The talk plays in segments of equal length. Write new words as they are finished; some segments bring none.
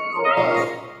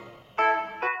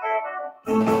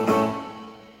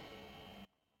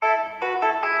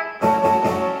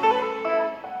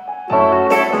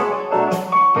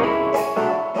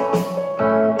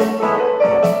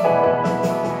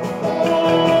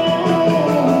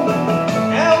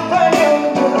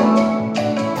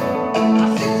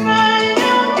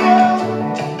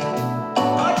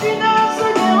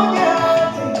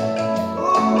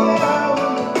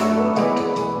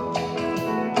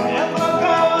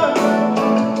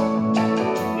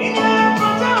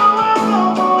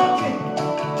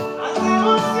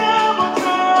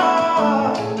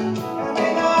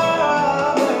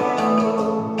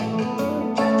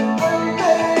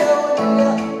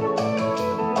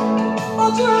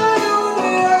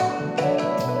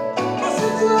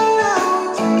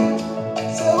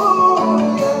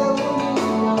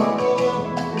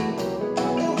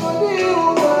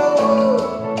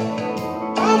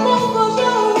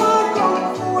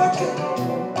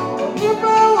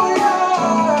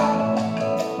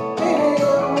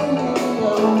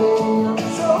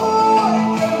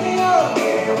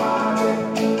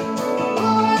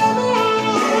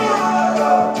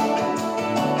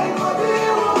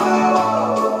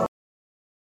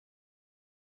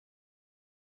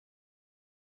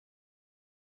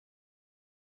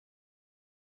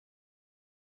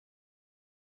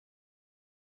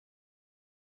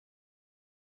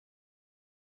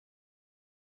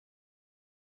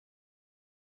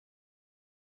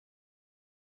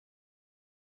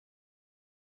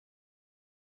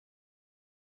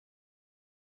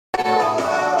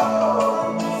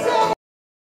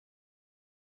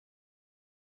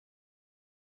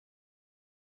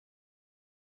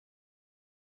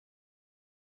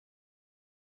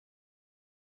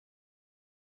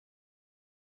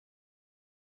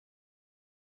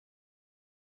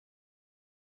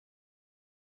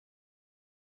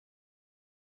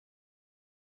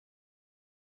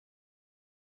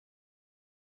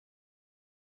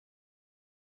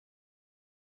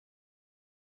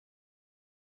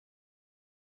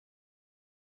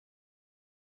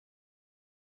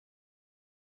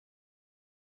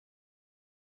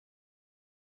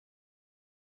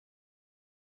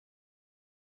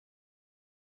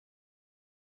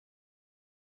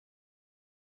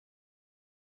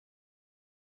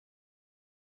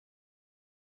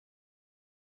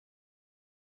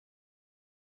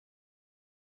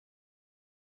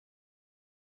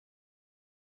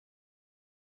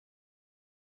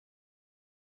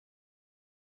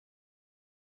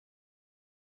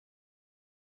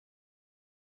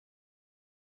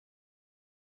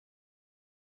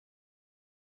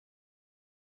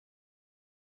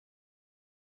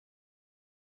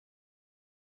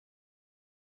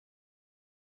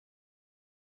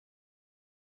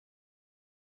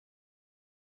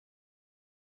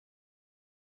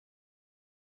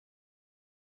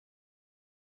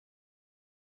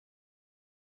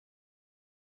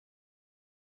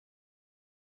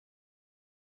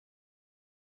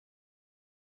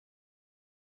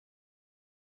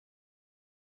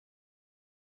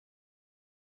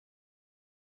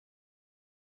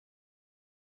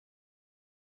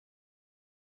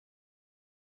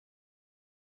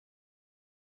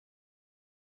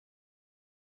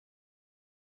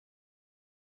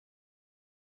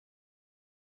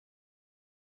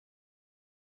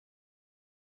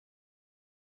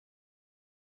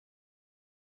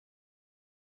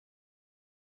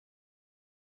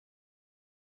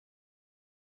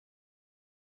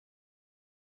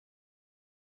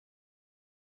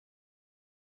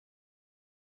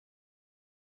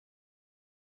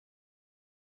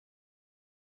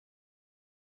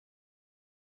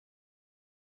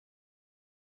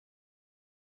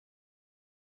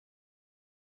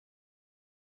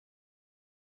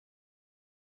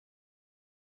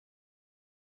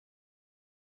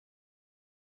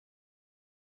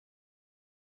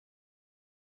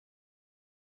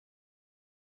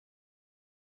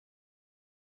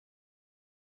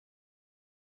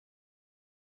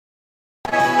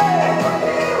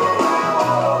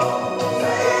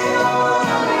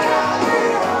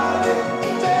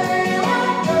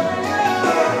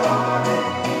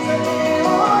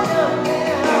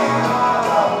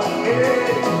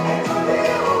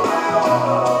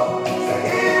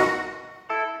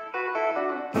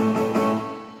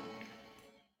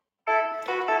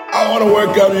I want to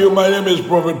welcome you. My name is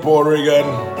Prophet Paul Reagan.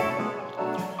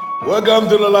 Welcome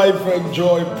to the Life and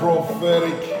Joy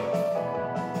Prophetic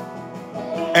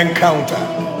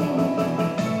Encounter.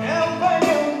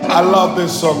 I love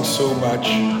this song so much.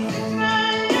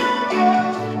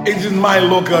 It is my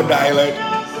local dialect.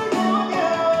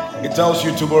 It tells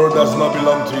you tomorrow does not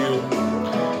belong to you.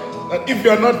 That if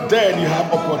you're not dead, you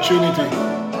have opportunity.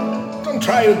 Don't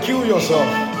try to kill yourself.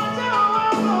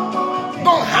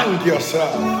 Don't hang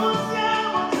yourself.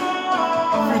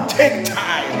 If you take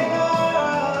time,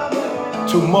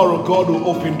 tomorrow God will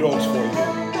open doors for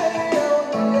you.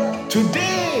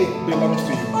 Today belongs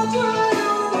to you.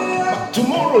 But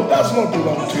tomorrow does not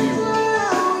belong to you.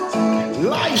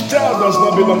 Lifestyle does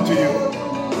not belong to you.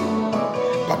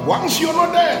 But once you're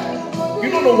not there,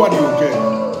 you don't know what you'll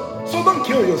get. So don't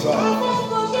kill yourself.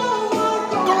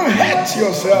 Don't hate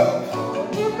yourself.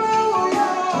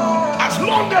 As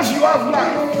long as you have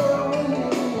life,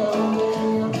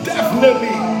 definitely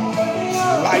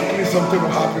it's likely something will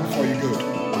happen for you good.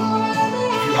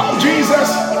 If you have Jesus,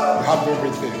 you have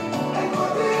everything.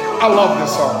 I love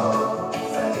this song.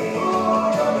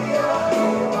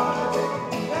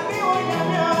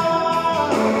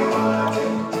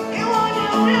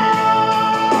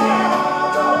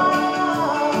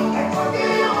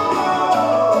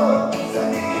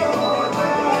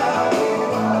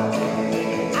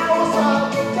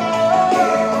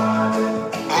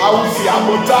 Ausi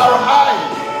abotaro ai.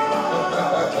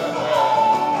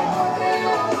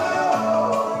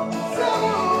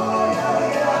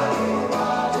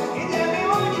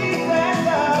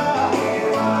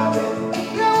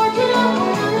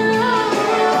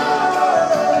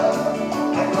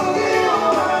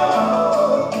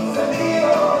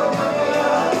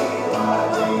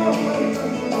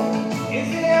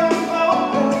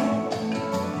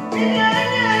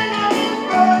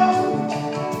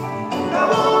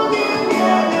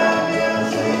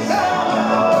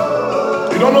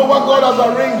 You don't know what God has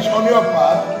arranged on your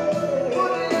path.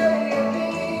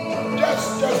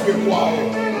 Just be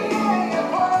quiet.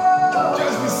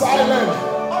 Just be silent.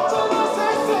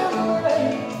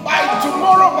 By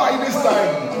tomorrow, by this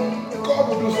time, God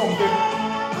will do something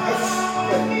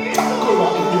spectacular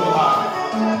in your life.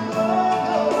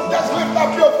 Just lift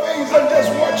up your face and just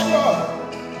watch God.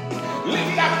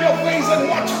 Lift up your face and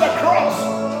watch the cross.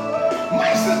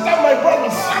 My sister, my brother,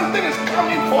 something is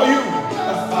coming for you.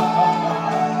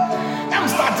 I'm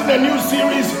starting a new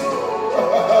series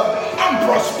on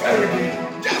prosperity.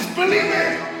 Just believe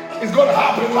it. It's going to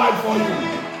happen live for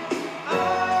you.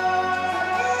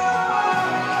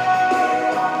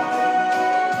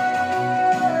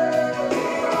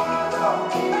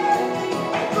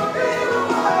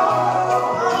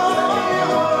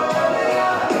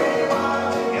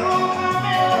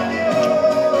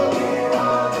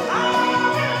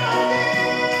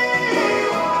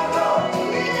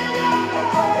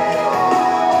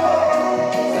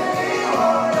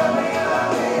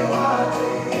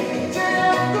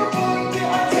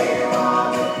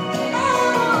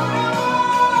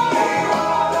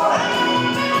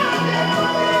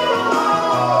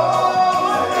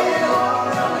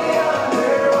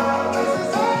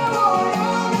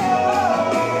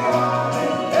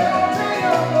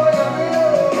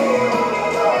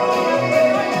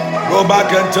 Go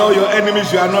back and tell your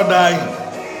enemies you are not dying.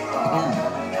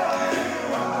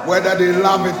 Whether they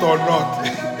love it or not,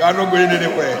 you are not going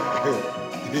anywhere.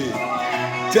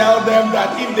 Tell them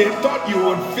that if they thought you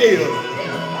would fail,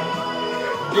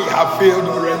 they have failed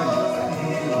already.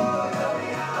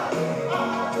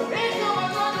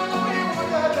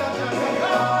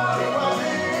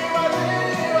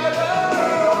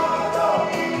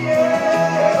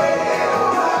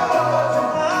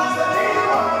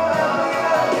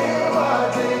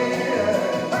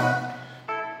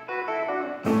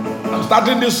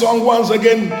 Starting this song once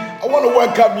again, I want to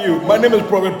welcome you. My name is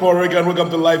Prophet Paul Regan. Welcome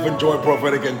to Life and Joy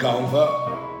Prophetic Encounter.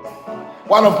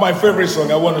 One of my favorite songs,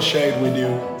 I want to share it with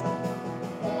you.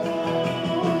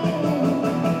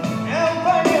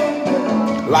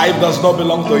 Life does not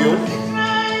belong to you.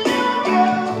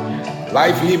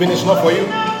 Life living is not for you.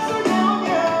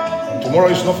 Tomorrow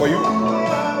is not for you.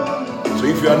 So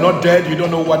if you are not dead, you don't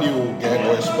know what you will get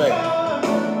or expect.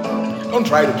 Don't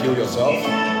try to kill yourself.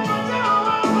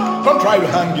 Don't try to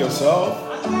hang yourself.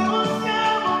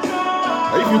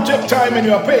 If you take time and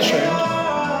you are patient,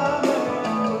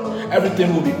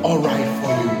 everything will be all right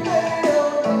for you.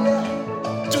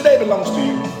 Today belongs to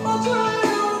you,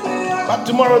 but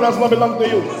tomorrow does not belong to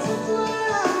you.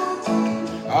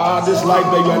 This life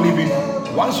that you are living,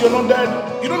 once you're not dead,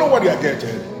 you don't know what you are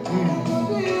getting.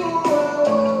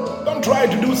 Don't try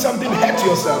to do something, hurt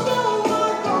yourself.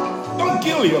 Don't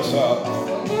kill yourself.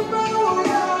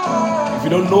 If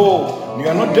you don't know, you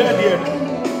are not dead yet,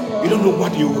 you don't know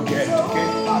what you will get, okay?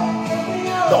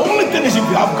 The only thing is if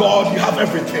you have God, you have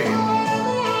everything.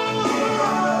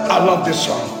 I love this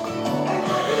song.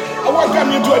 I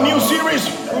welcome you to a new series.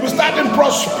 We'll be starting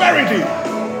prosperity.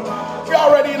 We are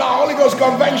already in our Holy Ghost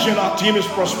convention. Our team is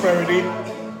prosperity.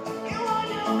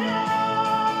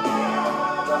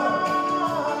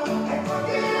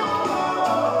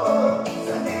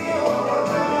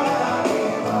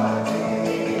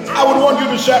 I would want you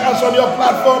to share us on your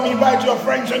platform, invite your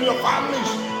friends and your families.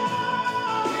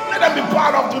 Let them be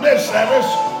part of today's service.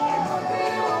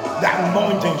 The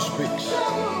anointing speaks.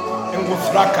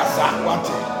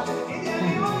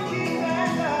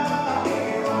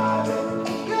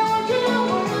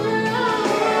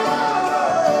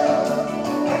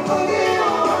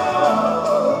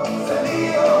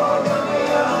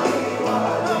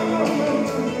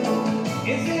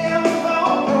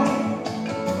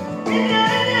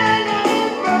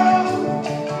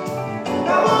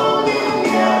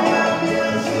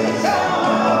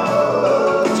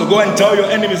 Go and tell your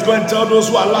enemies. Go and tell those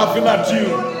who are laughing at you.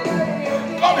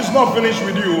 God is not finished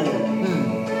with you.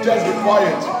 Just be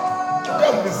quiet.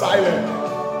 Just be silent.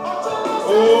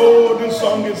 Oh, this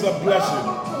song is a blessing.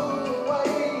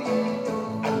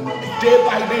 And day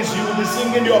by day, you will be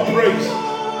singing your praise.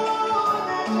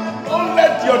 Don't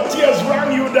let your tears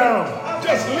run you down.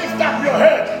 Just lift up your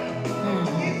head.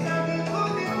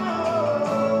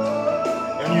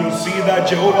 And you'll see that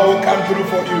Jehovah will come through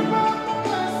for you.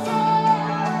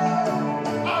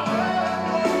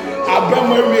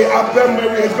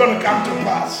 Abemary is going to come to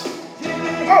pass.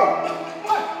 Oh!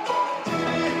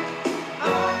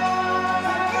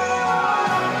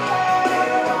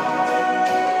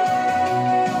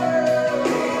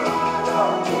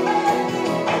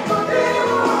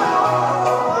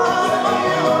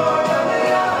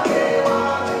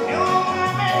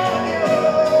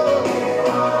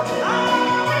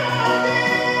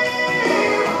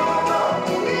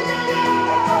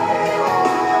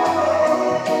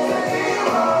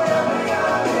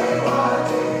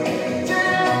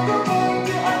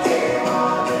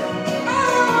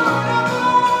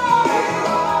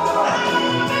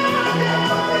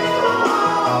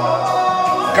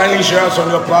 Kindly share us on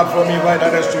your platform. Invite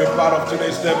others to be part of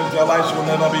today's service. Their lives will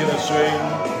never be the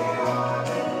same.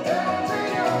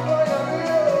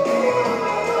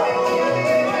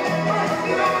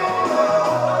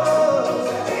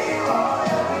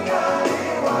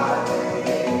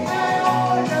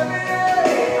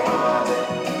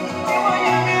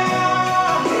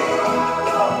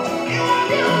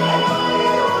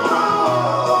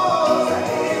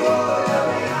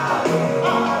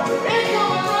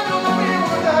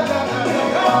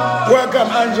 Welcome,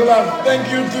 Angela. Thank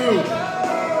you too.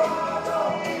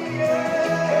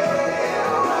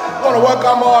 I want to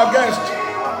welcome our guest.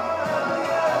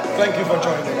 Thank you for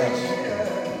joining us.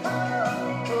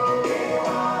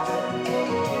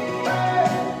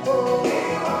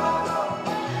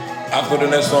 After the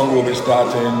next song, we'll be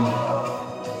starting.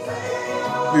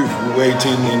 We've been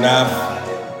waiting enough.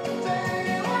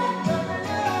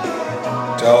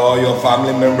 Tell all your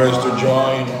family members to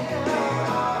join.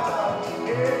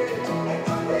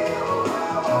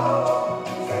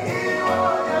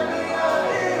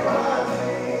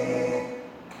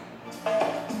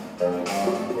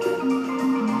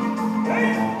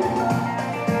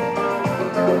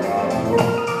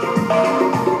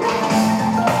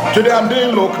 Today I'm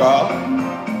doing local.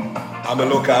 I'm a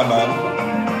local man.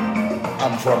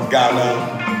 I'm from Ghana.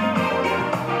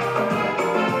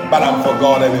 But I'm for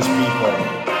God and His people.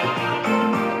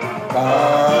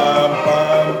 Bam,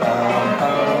 bam, bam,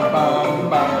 bam, bam,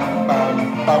 bam,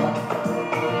 bam, bam.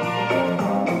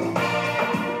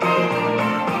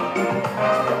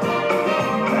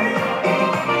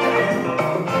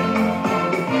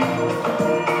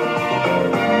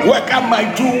 Welcome my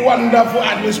two wonderful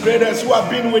administrators who have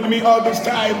been with me all this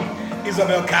time,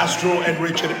 Isabel Castro and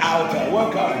Richard Alter.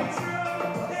 Welcome.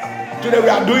 Today we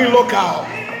are doing local.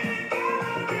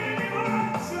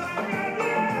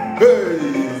 Hey.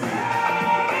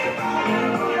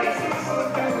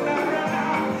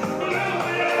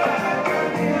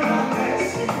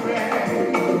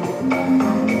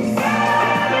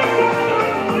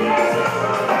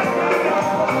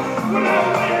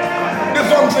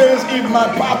 Says, if my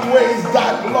pathway is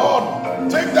dark, Lord,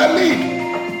 take the lead.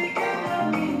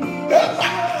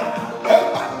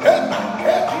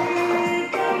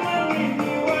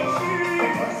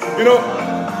 You know,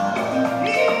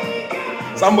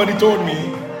 somebody told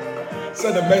me,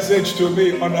 sent a message to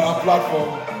me on our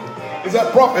platform. He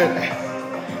said, Prophet,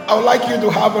 I would like you to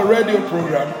have a radio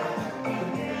program.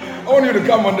 I want you to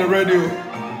come on the radio.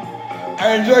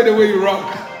 I enjoy the way you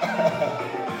rock.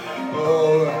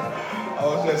 Oh, I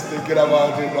was just thinking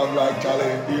about it. I'm like,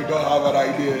 Charlie, you don't have an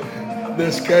idea.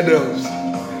 The schedules.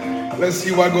 Let's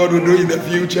see what God will do in the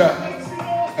future.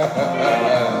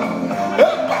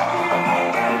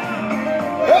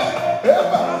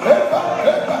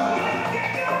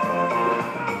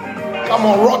 Come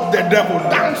on, rock the devil.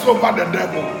 Dance over the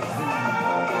devil.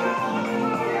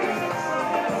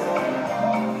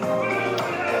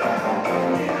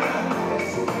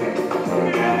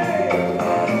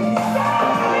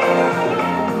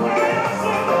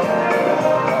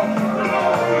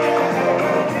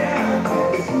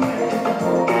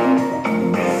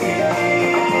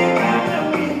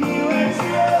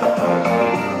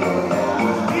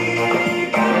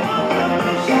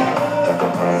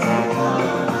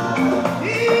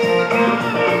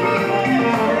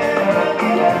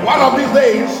 One of these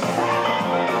days,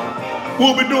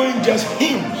 we'll be doing just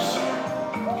hymns.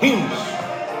 Hymns.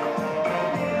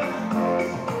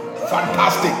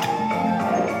 Fantastic.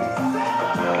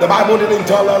 The Bible didn't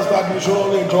tell us that we should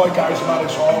only enjoy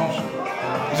charismatic songs.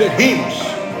 It said hymns,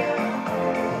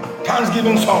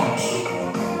 thanksgiving songs.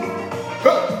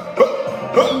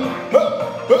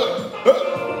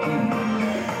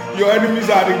 Your enemies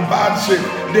are in bad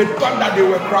shape. They thought that they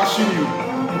were crushing you.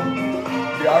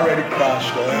 They already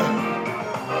crashed.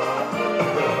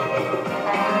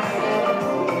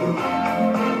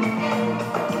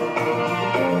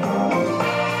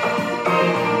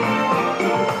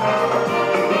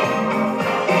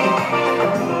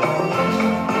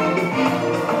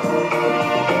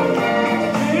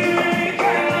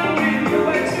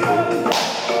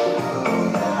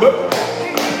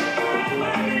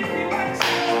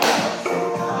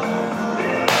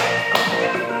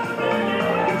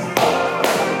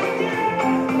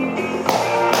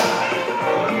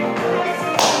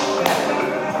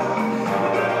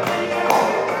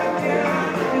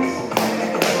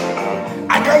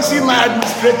 See my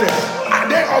administrators, are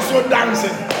they also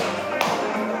dancing?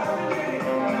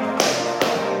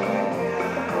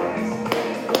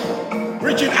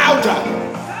 Reaching out,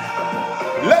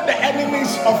 let the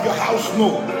enemies of your house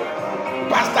know,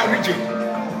 Pastor Richard,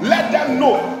 let them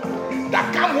know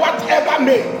that come whatever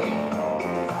may,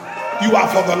 you are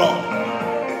for the Lord.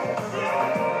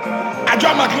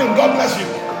 Ajah McLean, God bless you.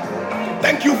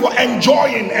 Thank you for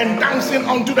enjoying and dancing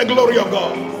unto the glory of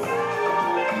God.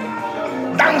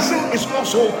 Dancing is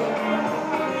also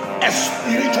a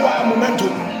spiritual momentum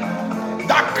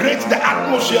that creates the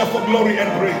atmosphere for glory and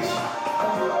praise.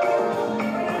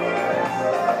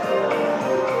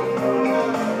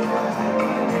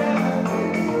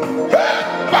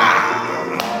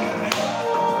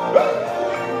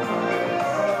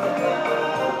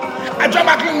 Ajah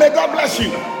McLean, may God bless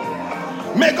you.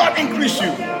 May God increase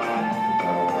you.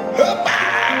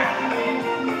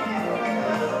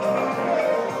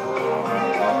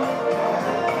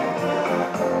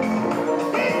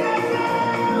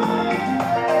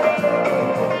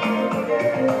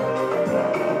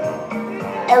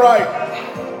 All right.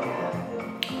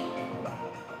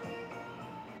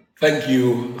 Thank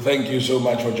you. Thank you so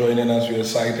much for joining us. We're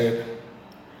excited.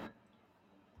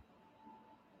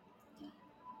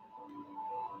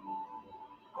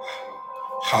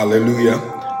 Hallelujah.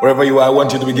 Wherever you are, I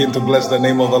want you to begin to bless the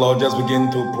name of the Lord. Just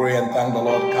begin to pray and thank the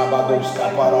Lord.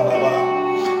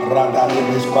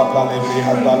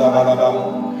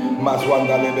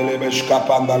 Maswanda lebelebe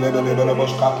skapanda lebelebe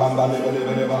boskapanda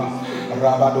lebelebe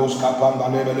rabados kapanda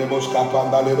lebelebe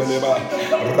boskapanda lebelebe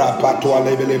rapatwa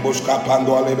lebelebe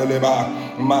boskapanda lebelebe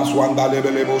maswanda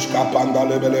lebelebe boskapanda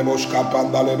lebelebe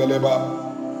boskapanda lebelebe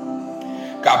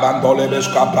Kabandole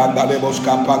beskapanda lebos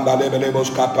kapanda lebelebos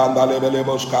kapanda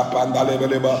lebelebos kapanda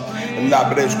lebeleba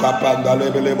labres kapanda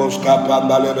lebelebos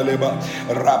kapanda lebeleba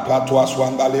rapatwa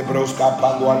swanda lebros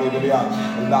kapanda lebelia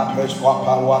labres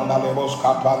kapanda lebos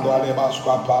kapanda lebas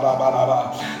kapara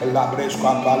baraba labres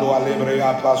kapalo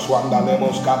lebrea paswanda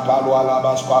lebos kapalo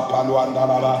alabas kapalo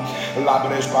andala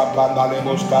labres kapanda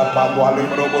lebos kapanda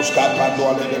lebros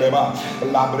kapanda lebeleba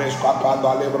labres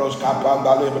kapanda lebros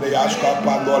kapanda lebrea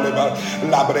kapanda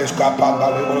lebeleba labres kapanda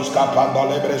lebres kapanda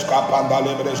lebres kapanda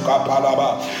lebres kapalaba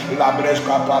labres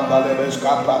kapanda lebres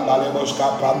kapanda lebos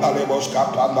kapanda lebos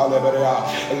kapanda lebrea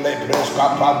lebres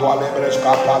kapanda lebres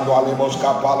kapanda lebos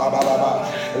kapalaba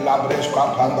labres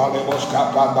kapanda lebos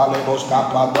kapanda lebos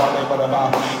kapanda lebrea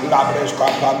labres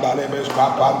kapanda lebres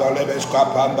kapanda lebres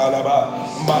kapanda leba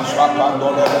mas kapanda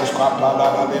lebres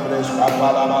kapanda lebres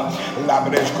kapalaba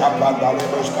labres kapanda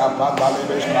lebres kapanda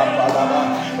lebres kapalaba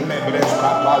lebres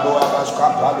kapanda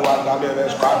kapando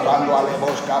alebes kapando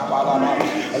alebos kapalama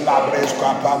labres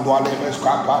kapando alebes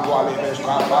kapando alebes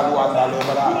kapando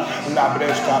alebra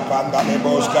labres kapando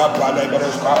alebos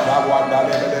kapalebres kapando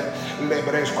alebele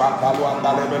lebres kapando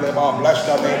alebele. Bless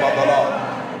the name of the Lord.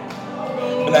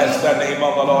 Bless the name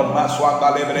of the Lord.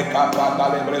 Maswanda lebre kapanda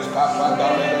lebres kapanda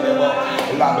lebelebo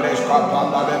labres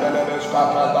kapanda lebelebes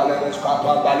kapanda lebes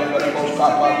kapanda lebelebos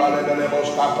kapanda lebelebos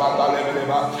kapanda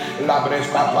lebeleba labres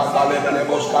kapanda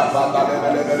lebelebos kapanda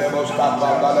lebelebos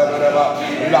kapanda lebeleba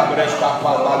labres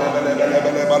kapanda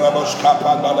lebelebos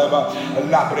kapanda leba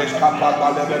labres kapanda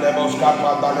lebelebos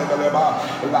kapanda lebeleba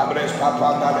labres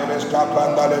kapanda lebes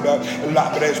kapanda leba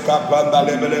labres kapanda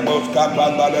lebelebos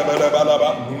kapanda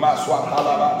lebeleba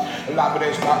maswanda la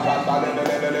bresca panda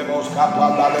lebele bosca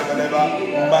panda lebele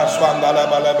maswanda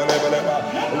lebele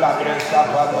la bresca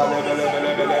panda lebele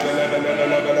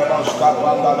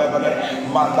skapanda lebele,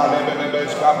 manda lebele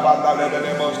skapanda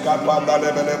lebele skapanda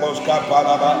lebele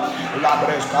skapanda ba,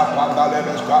 labre skapanda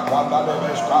lebele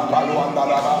skapaluanda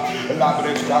laba,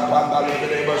 labre skapanda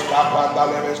lebele skapanda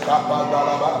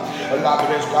laba,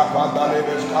 labre skapanda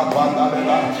lebele skapanda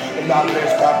leba, labre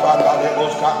skapanda lebele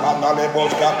skapanda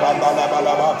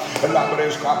laba, labre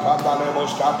skapanda lebele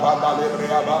skapanda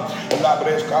lebriaba,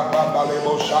 labre skapanda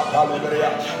lebele skapanda lebria,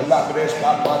 labre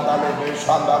skapanda lebele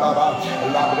sandalaba,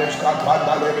 labre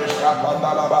skapanda lebele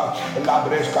skapanda laba,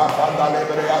 labre skapanda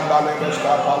lebrianda lebele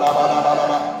skapanda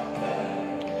laba.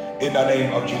 In the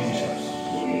name of Jesus.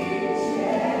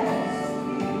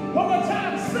 One more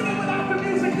time, sing it without the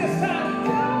music this time.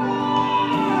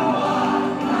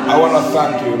 I want to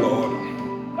thank you, Lord.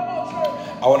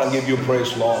 I want to give you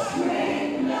praise, Lord.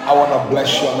 I want to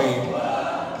bless your name.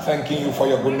 Thanking you for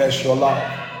your goodness, your love.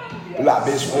 La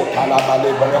bespo talaba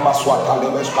le brema swata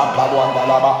le beska wanda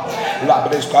laba, la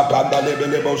breska panda le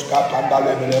belebos kapanda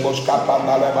le belebos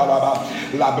kapanda le balaba,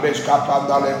 la breska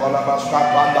panda le balabas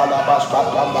kapanda la bas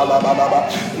kapanda la balaba,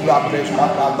 la breska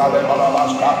panda le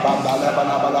balabas kapanda le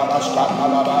balabas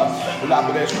kapanda la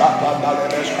breska panda le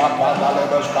beska panda le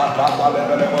beska panda le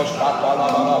belebos kapanda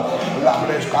la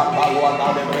breska palwanda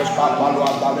le breska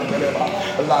palwanda le beleba,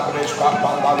 la breska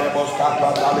panda le boska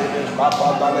panda le beska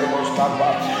panda le boska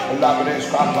la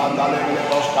bresca panda lebele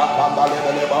bosca panda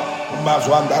lebeleba,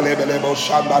 mazwanda lebele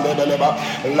boshanda lebeleba,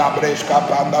 la bresca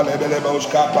panda lebele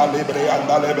bosca palibre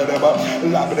anda lebeleba,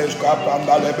 la bresca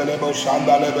panda lebele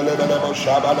boshanda lebele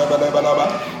boshaba lebeleba.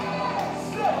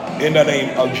 In the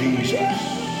name of Jesus,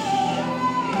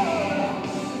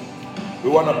 we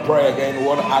want to pray again. We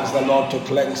want to ask the Lord to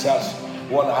cleanse us.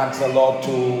 We want to ask the Lord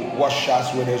to wash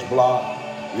us with His blood.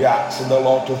 We are asking the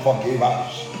Lord to forgive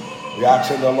us. We are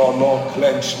asking the Lord, Lord,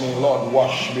 cleanse me, Lord,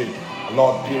 wash me,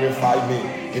 Lord, purify me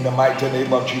in the mighty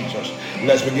name of Jesus.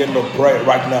 Let's begin to pray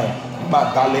right now.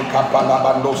 Madale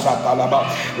kapalabando satalaba,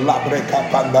 labre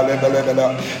kapanda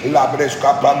lebelebele, labre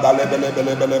kapanda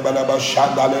lebelebele,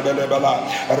 shanda lebelebele,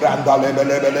 randa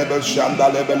lebelebele, shanda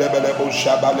lebelebele,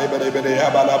 shaba lebelebele,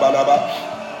 yabalaba.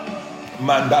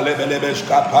 Mandale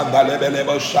belebesca pandale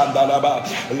belebo shandalaba,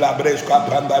 la bresca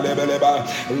pandale beleba,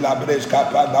 la bresca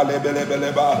pandale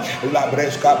belebeleba, la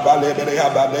bresca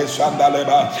palebreaba de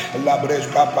sandaleba, la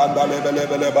bresca pandale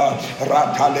belebeleba,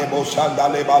 ratalebo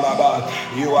sandale balaba.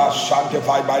 You are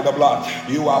sanctified by the blood.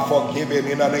 You are forgiven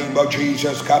in the name of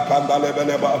Jesus. Kapandale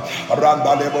beleba,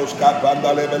 randalebo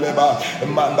scapandale beleba,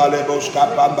 mandalebo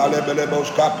scapandale belebo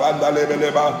scapandale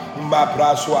beleba,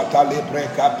 mapraswata libre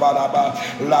kapalaba,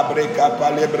 la breca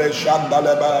palebre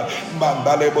shandaleba,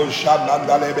 mandalebo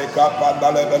shandalebe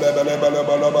kapandale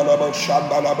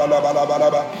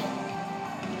shandalaba.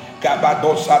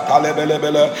 Kabadosa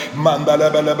talebelebele,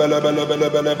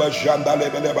 mandalebelebelebelebelebe,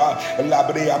 shandalebeleba,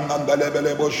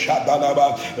 labriandalebelebo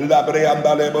shadalaba,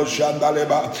 labriandalebo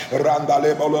shandaleba,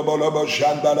 randalebolobolebo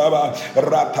shandalaba,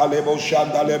 ratalebo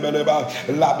shandalebeleba,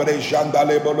 labre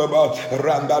shandaleboloba,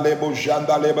 randalebo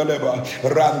shandalebeleba,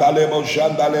 randalebo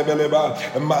shandalebeleba,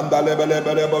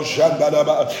 mandalebelebelebo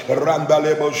shandalaba,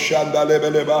 randalebo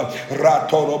shandalebeleba,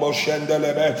 ratorobo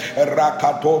shandelebe,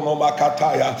 rakatono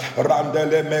makataya,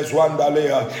 randele mezwandalea,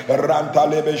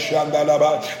 rantalebe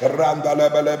shandalaba,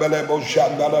 randalebelebelebo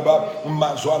shandalaba,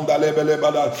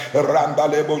 mazwandalebelebala,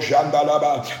 randalebo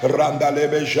shandalaba,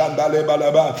 randalebe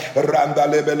shandalebalaba,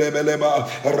 randalebelebeleba,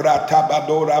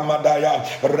 ratabadora madaya,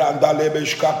 randalebe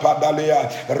shkapadalea,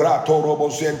 ratorobo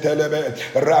sentelebe,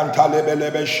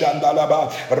 rantalebelebe shandalaba,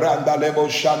 randalebo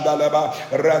shandalaba,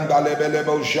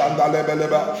 randalebelebo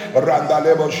shandalebeleba,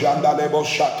 randalebo shandalebo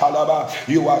shatalaba.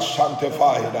 You are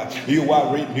sanctified, you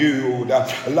are renewed.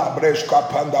 Labreska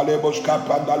pandaleboska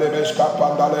pandalebeska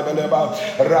pandalebeleba,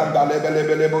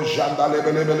 randalebelebelebo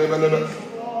shandalebelebelebe.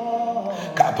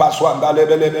 Kapaswanda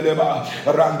lebelebeleba,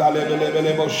 randa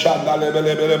lebelebelebo shanda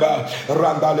lebelebeleba,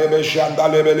 randa lebe shanda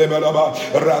lebelebeleba,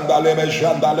 randa lebe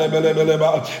shanda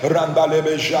lebelebeleba, randa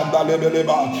lebe shanda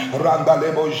lebeleba, randa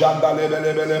lebo shanda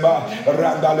lebelebeleba,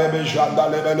 randa lebe shanda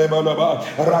lebelebeleba,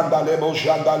 randa lebo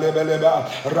shanda lebeleba,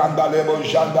 randa lebo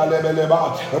shanda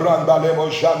lebeleba, randa lebo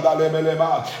shanda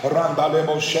lebeleba, randa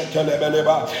lebo shete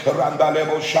lebeleba, randa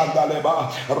lebo shanda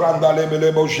leba, randa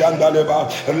lebelebo shanda leba,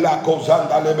 la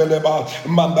kozanda lebeleba,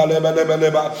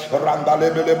 mandalebelebeleba,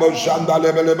 randalebelebo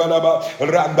shandalebelebeleba,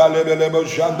 randalebelebo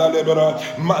shandalebeleba,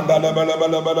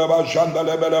 mandalebelebeleba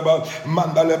shandalebeleba,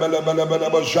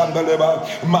 mandalebelebeleba shandaleba,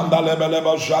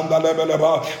 mandalebeleba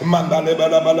shandalebeleba,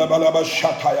 mandalebelebeleba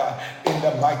shataya. In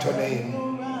the mighty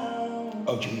name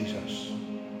of Jesus.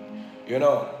 You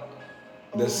know,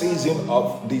 the season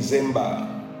of December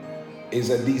is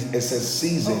a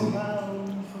season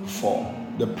for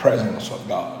the presence of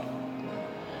God.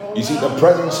 You see, the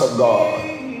presence of God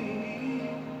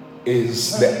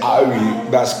is the eye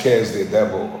that scares the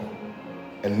devil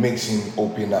and makes him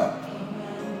open up.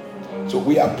 So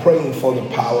we are praying for the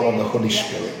power of the Holy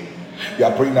Spirit. We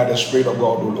are praying that the Spirit of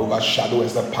God will overshadow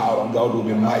us, the power of God will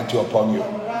be mighty upon you.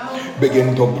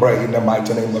 Begin to pray in the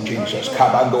mighty name of Jesus.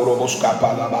 Kabandorobos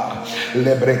kapalaba,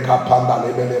 lebre kapanda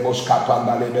lebelebos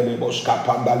kapanda lebelebos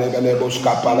kapanda lebelebos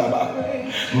kapalaba,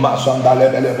 masanda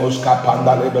lebelebos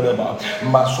kapanda lebeleba,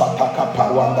 maswata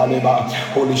kaparwanda leba.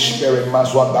 Holy Spirit,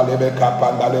 maswanda lebe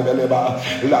kapanda lebeleba,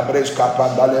 labres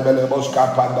kapanda lebelebos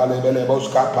kapanda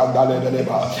lebelebos kapanda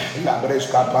lebeleba, labres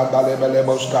kapanda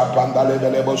lebelebos kapanda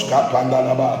lebelebos kapanda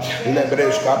laba,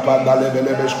 lebres kapanda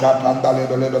lebelebos kapanda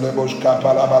lebelebos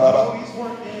kapalaba.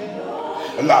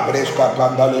 La bresca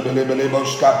panda lebele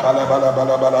bosca pala bala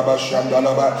bala bala bashanda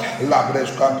laba. La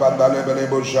bresca panda lebele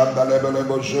boshanda lebele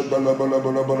boshanda lebele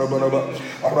bala bala bala.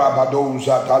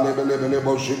 Rabadoza talebele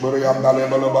boshibri anda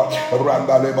lebele ba.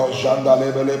 Randa lebo shanda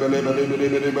lebele bele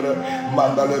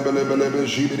manda lebele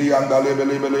boshibri anda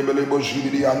lebele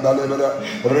boshibri anda lebele.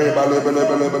 Reba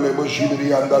lebele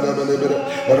boshibri anda lebele.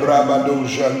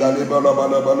 Rabadoza anda lebele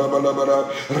bala.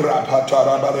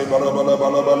 Rapatara bala.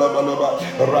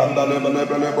 Randa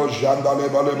lebele Janda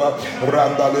Lebaleba,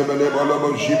 Randa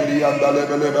Lebelebo, Shibri and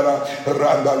Lebelebera,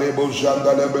 Randa Lebo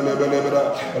Janda Lebelebera,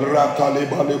 Rata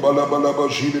Lebalebo,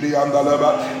 Shibri and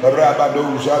Leba, Rabado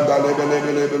Janda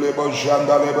Lebelebo,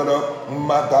 Janda Lebela,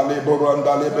 Mata Lebo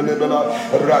Randa Lebelebela,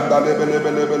 Randa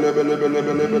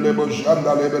Lebelebelebo,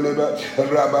 Janda Lebeleba,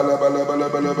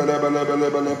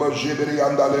 Rabalebelebo, Shibri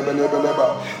and Lebeleba,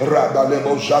 Randa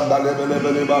Lebo Janda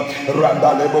Lebeleba,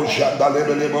 Randa Lebo Janda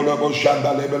Lebelebo,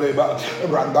 Janda Lebeleba.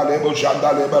 Randalebo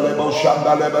Shandalebo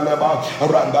Shandalebeleba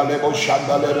Randalebo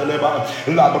Shandalebeleba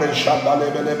Labre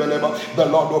Shandalebeleba. The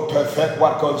Lord will perfect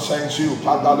what concerns you.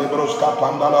 Pandalebroska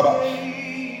Pandalaba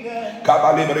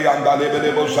Kabalibri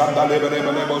andalebelebo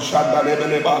shandalebelebo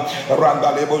shandalebeleba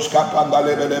randalebo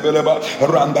skapandalebeleba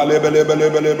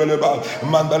randalebelebelebeleba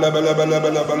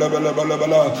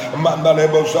mandalebelebelebelebelebeleba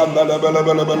mandalebo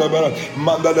shandalebelebelebeleba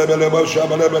mandalebelebo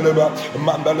shabalebeleba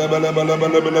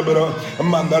mandalebelebelebelebeleba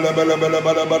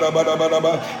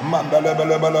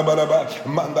mandalebelebelebelebeleba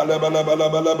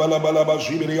mandalebelebelebeleba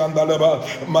shibiri andaleba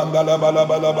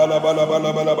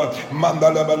mandalebelebelebelebeleba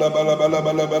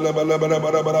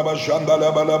mandalebelebelebelebeleba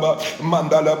Shandala balaba,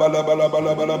 mandala balaba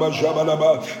balaba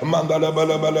shabalaba, mandala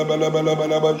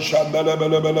balaba shandala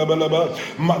balaba,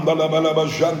 mandala balaba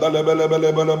shandala balaba shandala balaba,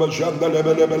 mandala balaba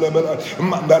shabalaba, mandala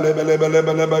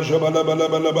balaba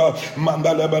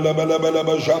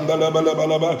shandala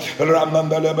balaba,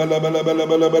 ramandala balaba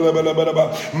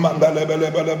mandala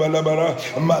balaba,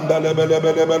 mandala balaba,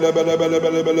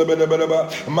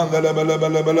 mandala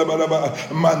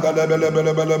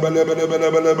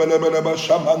balaba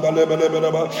shamanda Mandala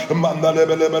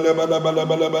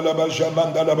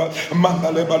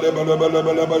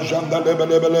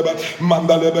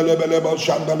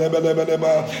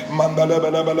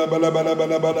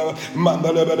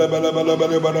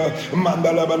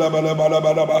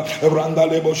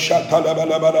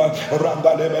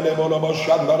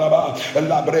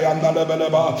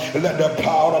let the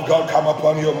power of God come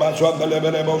upon you.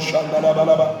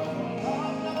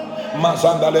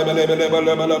 Mazanda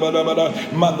lebelebelebelebelebele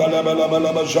mandala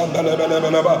belebelebe janda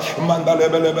lebelebelebe mandala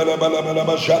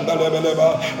belebelebelebelebe janda lebelebe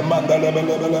mandala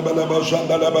belebelebelebe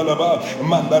janda lebelebe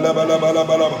mandala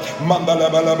belebelebelebe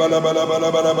mandala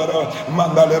belebelebelebelebe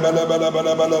mandala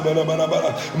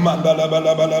belebelebelebelebe mandala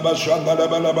belebelebe janda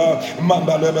lebelebe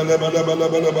mandala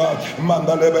belebelebelebelebe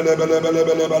mandala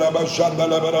belebelebelebelebe janda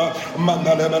lebelebe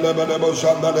mandala belebelebe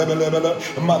janda lebelebe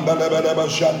mandala belebelebe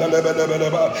janda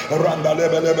lebelebe randa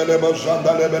lebelebe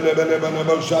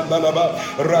Shandalebelebelebelebe Shandalaba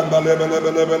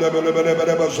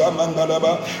Randalebelebelebelebelebe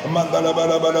Shamandalaba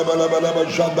Mandalabelebelebelebe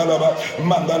Shandalaba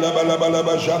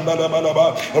Mandalabelebelebe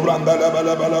Shandalabalaba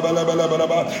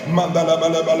Randalabelebelebelebelebe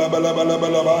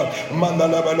Mandalabelebelebelebelebe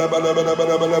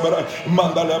Mandalabelebelebelebelebe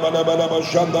Mandalabelebelebe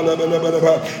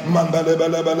Shandalebelebelebe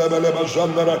Mandalabelebelebelebe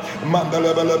Shandara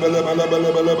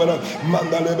Mandalabelebelebelebelebe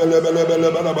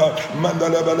Mandalabelebelebelebelebe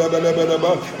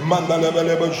Mandalabelebelebelebe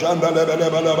Mandalabelebe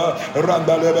Shandalebelebelebe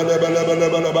Randa lebele bele bele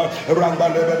bele ba Randa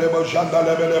lebele bo shanda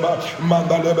lebele ba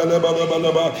Manda lebele bele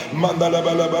bele ba Manda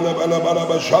lebele bele bele bele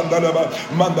ba Shanda leba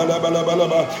Manda lebele bele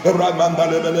ba Randa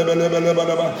lebele bele bele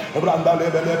bele ba Randa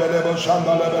lebele bele bo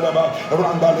shanda lebele ba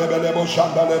Randa lebele bo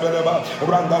shanda lebele ba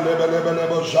Randa lebele bele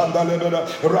bo shanda lebele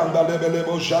Randa lebele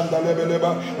bo shanda lebele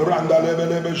ba Randa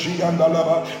lebele bo shanda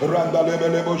leba Randa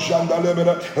lebele bo shanda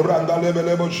lebele Randa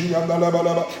lebele bo shanda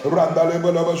leba Randa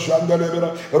lebele bo shanda lebele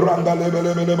Randa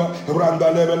lebele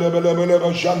randa lebe lebe lebe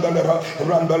lebe shanda leba,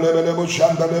 randa lebe lebe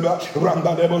shanda leba,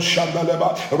 randa lebe shanda leba,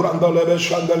 randa lebe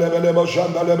shanda lebe lebe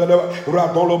shanda lebe lebe,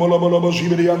 radolo bolo bolo bolo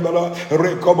shibiri andala,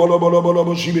 reko bolo bolo bolo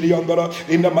bolo shibiri andala.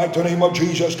 In the mighty name of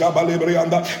Jesus, kabalibre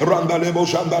anda, randa lebo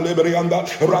shanda lebre anda,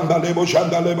 randa lebo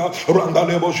shanda leba, randa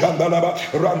lebo shanda leba,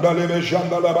 randa lebe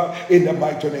shanda leba. In the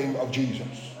mighty name of Jesus.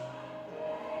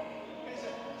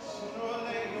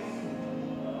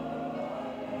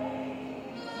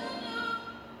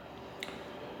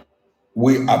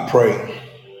 We are praying.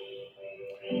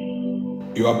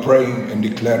 You are praying and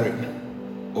declaring,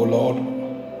 oh Lord,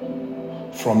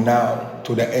 from now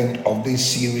to the end of this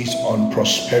series on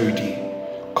prosperity,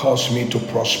 cause me to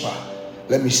prosper.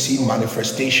 Let me see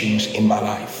manifestations in my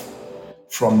life.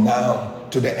 From now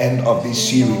to the end of this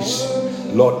series,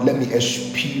 Lord, let me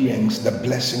experience the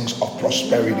blessings of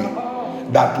prosperity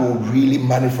that will really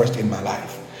manifest in my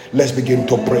life. Let's begin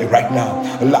to pray right now.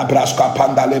 La braska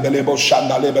panda lebelebo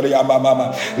shanda leberia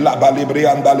mama. La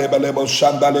balibrianda lebelebo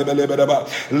shanda lebeleba.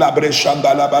 La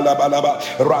breshanda la balaba.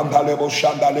 Randa lebo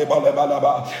shanda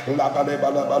lebalaba. La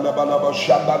balaba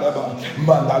shanda leba.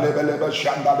 Manda lebeleba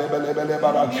shanda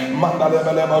lebeleba. Manda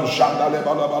lebeleba shanda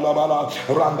lebalaba.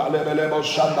 Randa lebelebo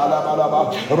shanda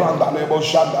lebalaba. Randa lebo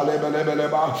shanda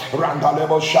lebeleba. Randa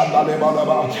lebo shanda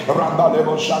lebalaba. Randa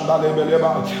lebo shanda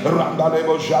lebeleba. Randa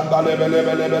lebo shanda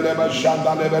lebeleba.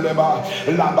 Shanda lebeleba,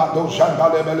 labado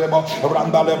shanda lebeleba,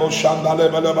 randa lebo shanda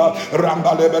lebeleba,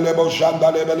 randa lebelebo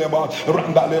shanda lebeleba,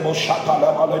 randa lebo shata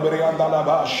leba leberianda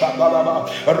leba, shanda leba,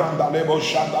 randa lebo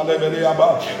shanda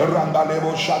lebeleba, randa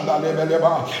lebo shanda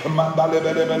lebeleba, manda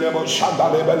lebelebo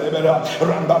shanda lebeleba,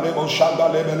 randa lebo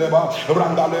shanda lebeleba,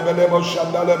 randa lebelebo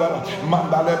shanda leba,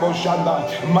 manda lebo shanda,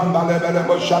 manda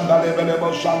lebelebo shanda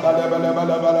lebelebo shanda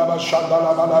lebeleba, shanda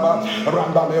leba,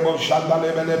 randa lebo shanda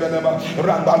lebeleba,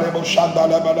 randa lebo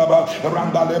shanda leba,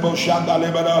 randa lebo shanda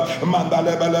leba, manda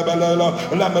leba shanda leba,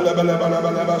 randa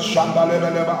lebo shanda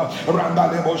leba, randa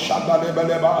lebo shanda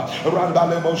leba, randa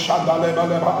lebo shanda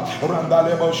leba, randa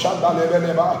lebo shanda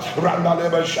leba, randa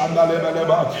lebo shanda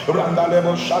leba, randa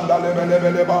lebo shanda leba,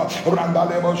 randa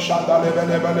lebo shanda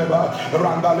leba,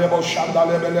 randa lebo shanda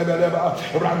leba,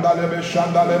 randa lebo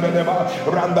shanda leba,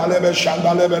 randa lebo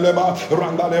shanda leba,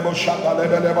 shanda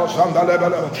leba,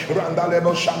 randa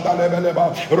lebo shanda leba,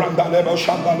 randa lebo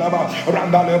shanda leba,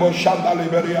 randa lebo shanda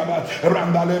leba,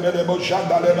 randa lebo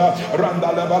shanda leba,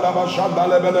 randa lebo shanda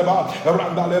leba,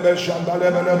 randa lebo shanda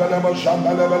leba,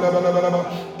 shanda leba.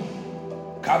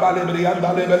 Kabale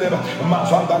brianda lebeleba,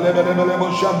 mazanda lebeleba,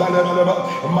 shanda lebeleba,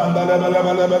 manda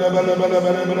lebeleba,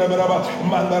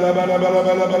 manda lebeleba,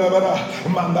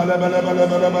 manda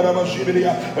lebeleba,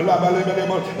 shibiria,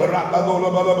 labalebeleba, rakadola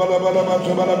balabala,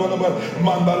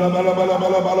 manda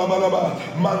lebeleba,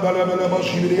 manda lebeleba,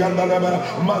 shibiria,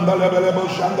 manda lebeleba,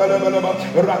 shanda lebeleba,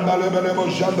 randa lebeleba,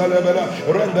 shanda lebeleba,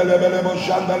 renda lebeleba,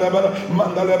 shanda lebeleba,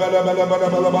 manda lebeleba,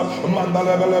 manda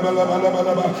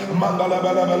lebeleba, manda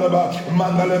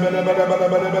lebeleba, Mandale bele bele bele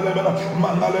bele bele bele.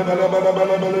 Mandale bele bele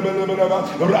bele bele bele bele bele.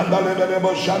 Randale bele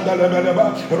bele shandale bele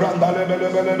bele. Randale bele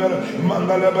bele bele.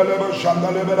 Mandale bele bele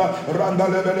shandale bele.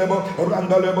 Randale bele bele.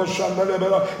 Randale bele shandale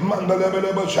bele. Mandale bele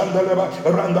bele shandale bele.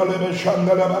 Randale bele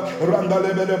shandale bele.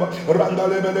 Randale bele bele.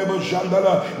 Randale bele bele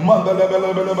shandale. Mandale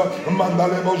bele bele bele.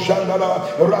 Mandale bele shandale.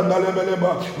 Randale bele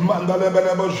bele. Mandale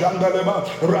bele bele shandale bele.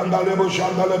 Randale bele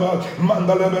shandale bele.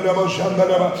 Mandale bele bele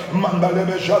shandale bele. Mandale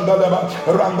bele shandale bele.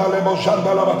 Randale bele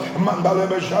mandale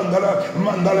be shandala,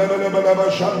 mandale bele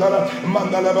bele shandala,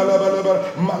 mandale bele bele,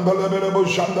 mandale bele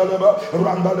shandala,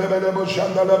 randale bele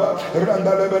shandala,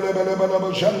 randale bele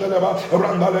bele shandala,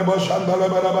 randale be shandala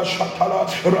bele shatala,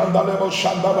 randale be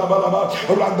shandala bele,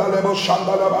 randale be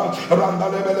shandala,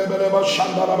 randale bele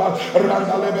shandala,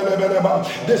 randale bele.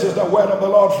 This is the word of the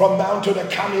Lord from now to the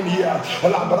coming year.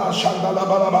 Labra shandala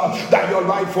bele, that your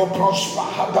life will prosper.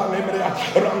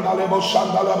 Randale be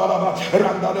shandala bele,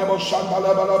 randale be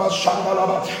shandala bele,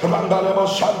 shandala, randale be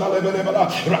shandala bele,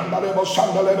 randale be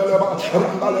shandala bele,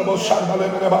 randale be shandala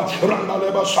bele,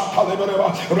 randale be shandala bele,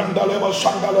 randale be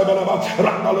shandala bele,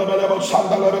 randale bele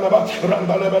shandala bele,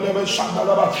 randale bele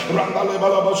shandala, randale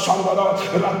bele shandala,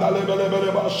 randale bele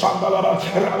shandala,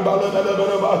 randale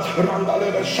bele, randale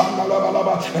be shandala bele,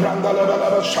 randale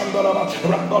bele shandala,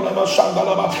 randale be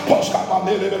shandala, poska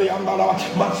bele bele andala,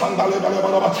 masandale bele,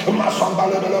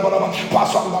 masandale bele,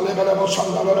 pasandale bele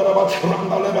shandala bele,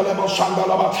 Randalebelebo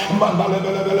Shandalaba,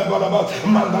 Mandalebelebeleba,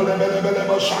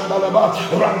 Mandalebelebeleba Shandalaba,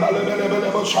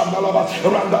 Randalebelebeleba Shandalaba,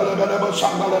 Randalebelebo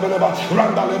Shandalebeleba,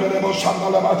 Randalebelebo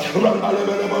Shandalaba,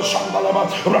 Randalebelebo Shandalaba,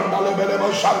 Randalebelebo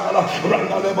Shandalaba,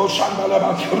 Randalebo Shandalaba,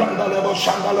 Randalebo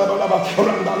Shandalaba,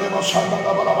 Randalebo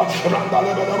Shandalaba,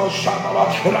 Randalebelebo Shandalaba,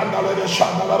 Randalebe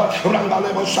Shandalaba,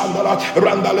 Randalebo Shandalaba,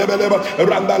 Randalebeleba,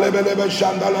 Randalebelebe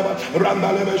Shandalaba,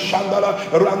 Randalebe Shandala,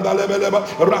 Randalebeleba,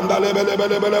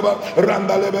 Randalebelebeleba,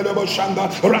 Randalebelebo Shanda,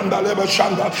 Randalebo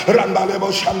Shanda,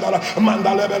 Randalebo Shandala,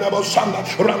 Mandalebelebo Shanda,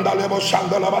 Randalebo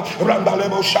Shandalaba,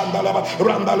 Randalebo Shandalaba,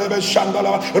 Randalebe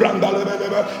Shandalaba,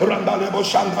 Randalebelebe, Randalebo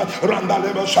Shanda,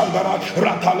 Randalebo Shandala,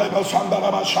 Ratalebo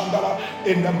Shandalaba Shandala,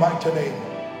 in the mighty name.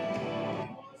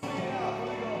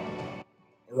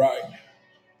 Right.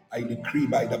 I decree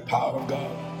by the power of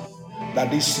God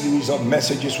that this series of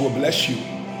messages will bless you.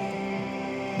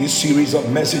 This series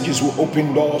of messages will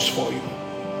open doors for you.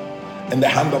 And the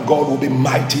hand of God will be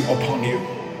mighty upon you.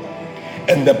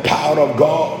 And the power of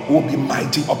God will be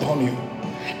mighty upon you.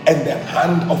 And the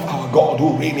hand of our God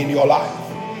will reign in your life.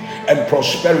 And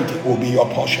prosperity will be your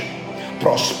portion.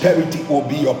 Prosperity will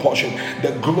be your portion.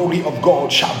 The glory of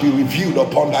God shall be revealed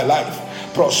upon thy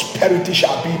life. Prosperity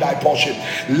shall be thy portion.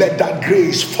 Let that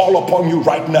grace fall upon you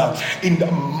right now in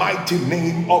the mighty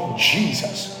name of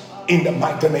Jesus. In the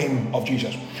mighty name of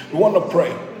Jesus. We want to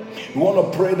pray. We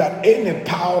want to pray that any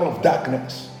power of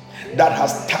darkness that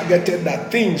has targeted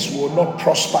that things will not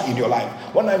prosper in your life.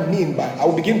 What I mean by, I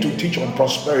will begin to teach on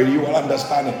prosperity, you will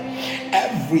understand it.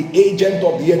 Every agent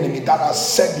of the enemy that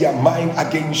has set their mind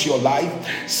against your life,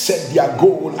 set their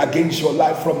goal against your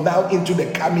life from now into the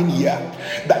coming year,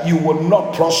 that you will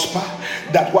not prosper,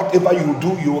 that whatever you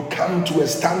do, you will come to a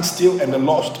standstill and a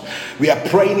lost. We are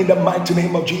praying in the mighty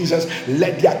name of Jesus.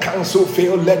 Let their counsel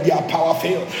fail, let their power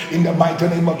fail. In the mighty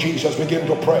name of Jesus, begin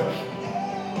to pray.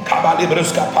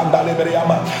 Kabalibreska pandale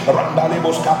beriama,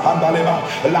 randaleboska pandaleba,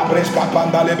 labreska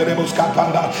pandale berebuska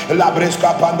panda,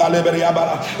 labreska pandale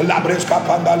beriaba, labreska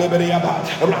pandale beriaba,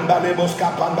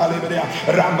 randaleboska pandale beria,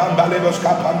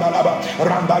 randaleboska pandalaba,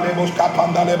 randaleboska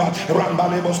pandaleba,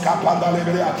 randaleboska pandale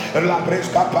beria,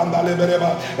 labreska pandale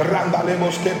bereba,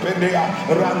 randaleboske pendia,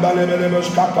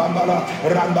 randaleboska pandala,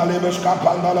 randaleboska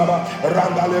pandalaba,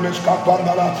 randaleboska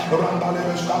pandala,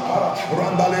 randaleboska para,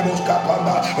 randaleboska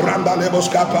panda,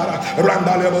 randaleboska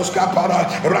Randalebos Capara,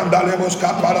 Randalebos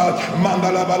Capara,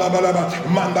 Mandala Balabalaba,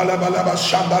 Mandala Balaba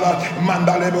Shandala,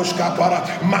 Mandalebos Capara,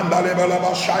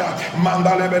 Mandalebalaba Shaya,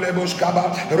 Mandalebelebos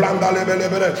Caba,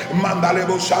 Randalebele,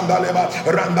 Mandalebos Shandaleba,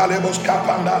 Randalebos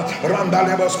Capanda,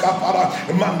 Randalebos Capara,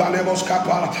 Mandalebos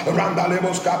Capa,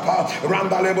 Randalebos Capa,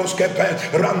 Randalebos Kepe,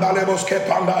 Randalebos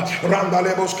Kepanda,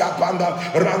 Randalebos Capanda,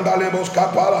 Randalebos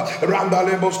Capara,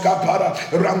 Randalebos Capara,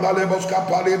 Randalebos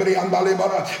Capalibri,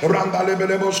 Andalebara,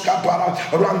 Randalebele. Capara,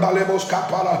 Randalebos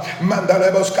Capara,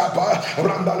 Mandalebos Capara,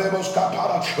 Randalebos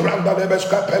Capara, Randalebos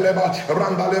Capeleba,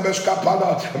 Randalebos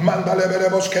Capala,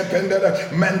 Mandalebos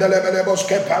Capendere, Mandalebos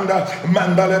Capanda,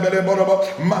 Mandalebelebo,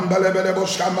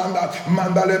 Mandalebelebos Camanda,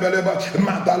 Mandalebeleba,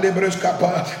 Mandalebres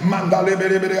Capa,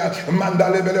 Mandalebelebea,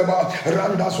 Mandalebeleba,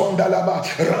 Randa Sondalaba,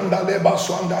 Randaleba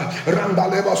Sonda,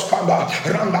 Randalebos Camba,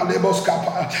 Randalebos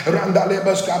Capa,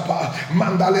 Randalebos Capa,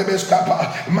 Mandalebes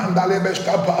Capa, Mandalebes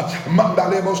Capa,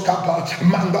 Mandalebos Kappa,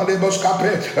 Mandalebos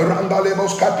Cape,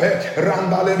 Randalebos Cape,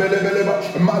 Randalebelebeleba,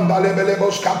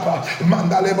 Mandalebelebos Kappa,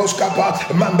 Mandalebos Kappa,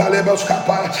 Mandalebos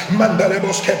Kappa,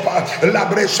 Mandalebos Kappa,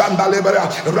 Labre Sandalebra,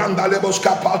 Randalebos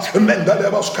Kappa,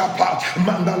 Mandalebos Kappa,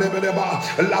 Mandalebeleba,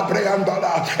 Labre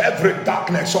Andala. Every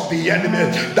darkness of the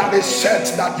enemy that is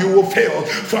set that you will fail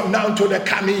from now to the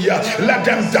coming year, let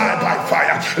them die by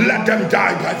fire, let them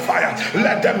die by fire,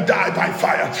 let them die by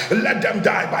fire, let them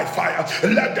die by fire,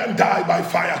 let them die by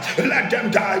fire. Let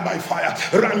them die by fire.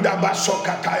 Randa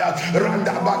basokataya,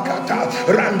 Randa bakata,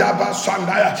 Randa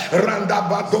basandaya, Randa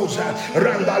badoza,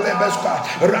 Randa lebeska,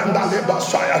 Randa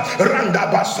lebasaya, Randa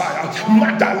basaya,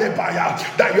 Madalebaya.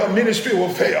 That your ministry will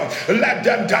fail. Let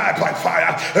them die by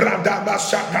fire. Randa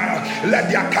basakaya.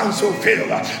 Let their counsel fail.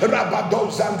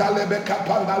 Rabadoza lebeka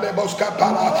panda leboska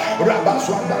para,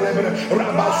 Rabaswanda lebre,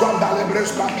 Rabaswanda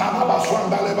lebreska para,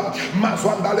 Baswanda leba,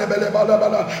 Maswanda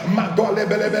lebelebala,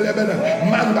 Madolebele.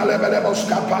 Mandalebelebos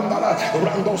Capandala,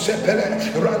 Rando Sepele,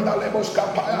 Randalebos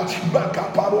Capaya,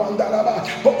 Bacaparuandalaba,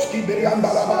 Boski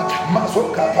Biriandalaba,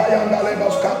 Mazoka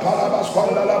Payandalebos Capalabas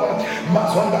Quandalaba,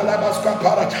 Mazondalebas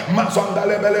Capara,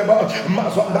 Mazondalebeleba,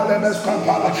 Mazondalebes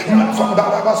Capala,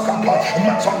 Mazondalebas Capa,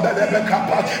 Mazondelebe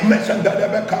Capa,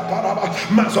 Mesondelebe Caparaba,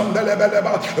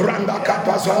 Mazondelebeleba, Randa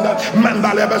Capazanda,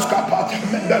 Mandalebes Capa,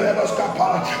 Mendelebes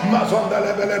Capa,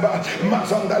 Mazondelebele, mazondelebeleba,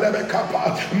 mazondelebe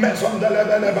kapa,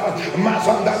 mezondelebeleba,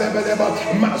 mazondelebeleba,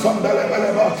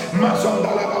 mazondelebeleba,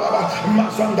 mazondelebeleba,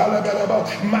 mazondelebeleba,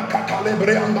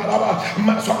 makatalebriandalaba,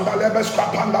 mazondelebe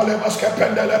skapandaleba,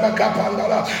 skependelebe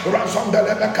kapandala,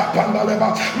 razondelebe kapandaleba,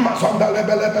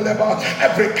 mazondelebelebeleba.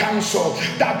 Every counsel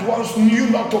that wants you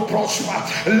not to prosper,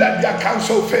 let their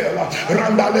counsel fail.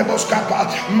 Randalebos kapa,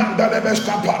 mandelebes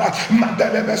kapara,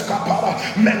 mandelebes kapara,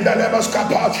 mendelebes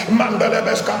kapa,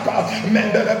 mandelebes kapa,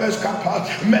 mendelebes kapa,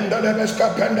 mendelebes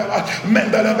kapendela,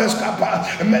 mendelebes kapa,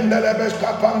 mendelebes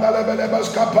kapandalebelebes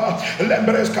kapa,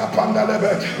 lembres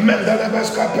kapandalebe, mendelebes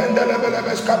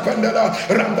kapendelebelebes kapendela,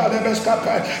 randalebes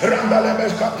kapa,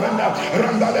 randalebes kapenda,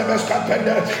 randalebes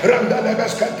kapenda,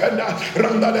 randalebes kapenda,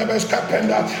 randalebes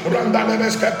kapenda,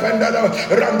 randalebes kapendela,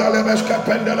 randalebes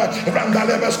kapendela,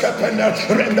 randalebes kapenda,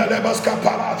 randalebes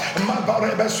kapara,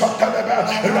 magarebes sotelebe,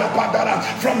 rapadara.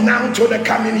 From now to the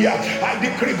coming year, I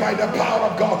decree by the power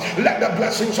of God, let the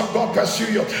blessings of God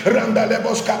pursue you.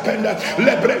 Randalebos kapenda,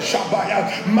 lebre shabaya,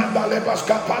 mandalebos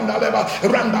kapandaleba,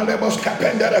 randalebos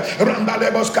kapendela,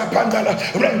 randalebos kapandela,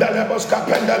 randalebos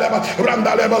kapendela,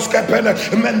 randalebos kapenda,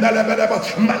 mendelebeleba,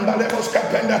 mandalebos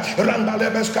kapenda,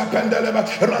 randalebos kapendela,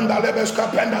 randalebos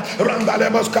kapenda,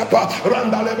 randalebos kapa,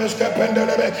 randalebos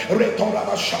kapendelebe,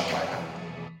 retoraba shataya.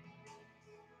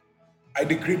 I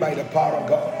decree by the power of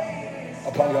God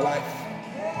upon your life.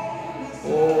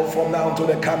 Oh, from now to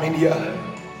the coming year,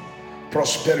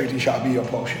 prosperity shall be your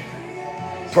portion.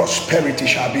 Prosperity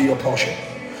shall be your portion.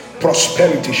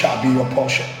 Prosperity shall be your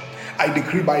portion. I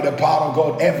decree by the power of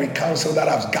God, every counsel that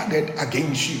has gathered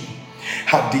against you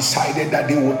have decided that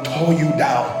they will tear you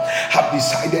down, have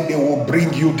decided they will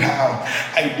bring you down.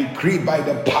 I decree by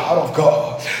the power of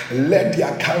God, let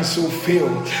their counsel fail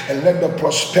and let the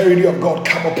prosperity of God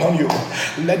come upon you.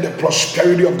 Let the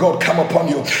prosperity of God come upon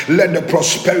you. Let the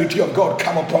prosperity of God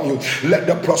come upon you. Let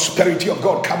the prosperity of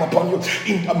God come upon you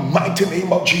in the mighty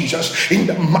name of Jesus. In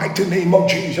the mighty name of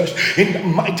Jesus. In the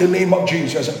mighty name of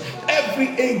Jesus. Every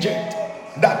agent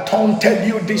that taunted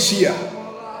you this year,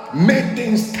 made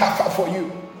things tougher for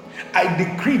you, I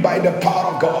decree by the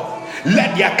power of God,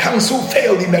 let their counsel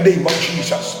fail in the name of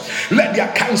Jesus. Let their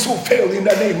counsel fail in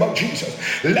the name of Jesus.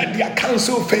 Let their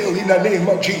counsel fail in the name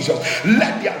of Jesus.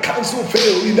 Let their counsel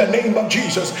fail in the name of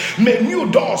Jesus. May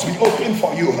new doors be open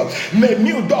for you. May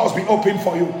new doors be open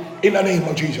for you in the name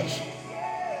of Jesus.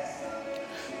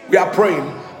 We are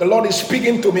praying. The Lord is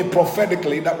speaking to me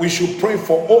prophetically that we should pray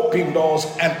for open doors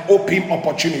and open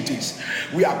opportunities.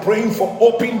 We are praying for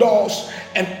open doors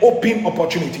and open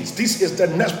opportunities. This is the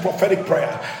next prophetic prayer.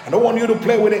 I don't want you to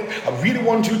play with it. I really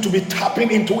want you to be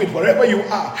tapping into it wherever you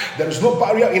are. There is no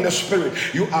barrier in the spirit.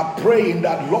 You are praying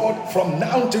that, Lord, from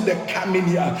now to the coming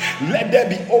year, let there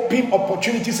be open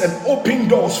opportunities and open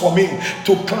doors for me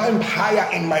to climb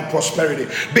higher in my prosperity.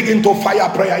 Begin to fire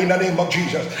prayer in the name of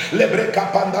Jesus.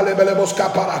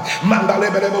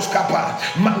 Mandalebelebos kapa,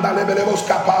 mandalebelebos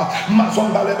kapa,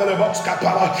 mazondalebelebos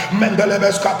kapa,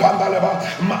 mendelebes kapandaleba,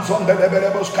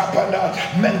 mazondelebelebos kapanda,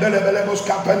 mendelebelebos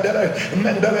kapendele,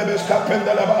 mendelebes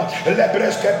kapendeleba,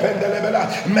 lebres kapendelebela,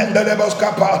 mendelebos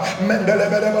kapa,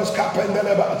 mendelebelebos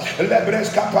kapendeleba, lebres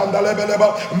kapandalebeleba,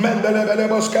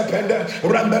 mendelebelebos kapende,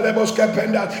 randelebos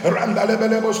kapenda,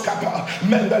 randalebelebos kapa,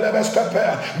 mendelebes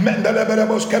kapa,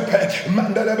 mendelebelebos kapa,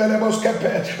 mandelebelebos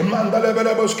kapa,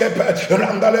 mandelebelebos kapa,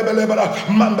 randalebelebara,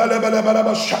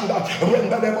 mandalebelebara shanda,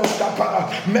 randalebos kapa,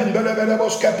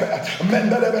 mendelebelebos kapa,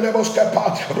 mendelebelebos kapa,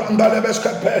 randalebes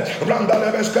kapa,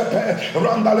 randalebes kapa,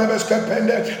 randalebes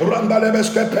kapende, randalebes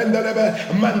kapendelebe,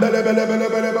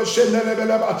 mandelebelebelebos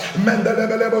shendelebeleba,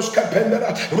 mendelebelebos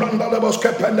kapendera, randalebos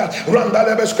kapenda,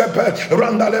 randalebes kapa,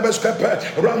 randalebes kapa,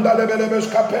 randalebelebos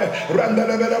kapa,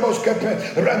 randalebelebos kapa,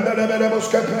 randalebelebos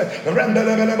kapa,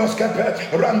 randalebelebos kapa,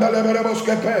 randalebelebos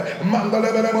kapa,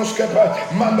 mandalebelebos kapa,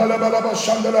 mandalebelebos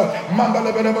shandela,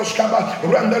 mandalebelebos kapa,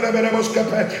 randalebelebos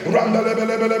kapa,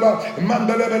 randalebelebeleba,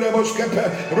 mandalebelebos kapa,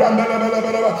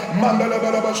 randalebelebeleba,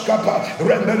 mandalebelebos kapa,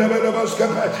 randalebelebos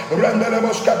kapa,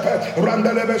 randalebos kapa,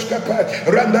 randalebos kapa,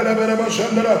 randalebelebos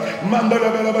shandela,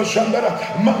 mandalebelebos shandela,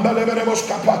 mandalebelebos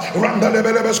kapa,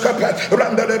 randalebelebos kapa,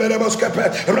 randalebelebos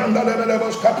kapa,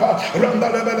 randalebelebos kapa,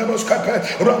 randalebelebos kapa,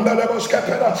 randalebos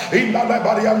kapa,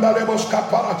 indalebariandalebos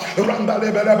kapa,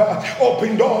 randalebeleba.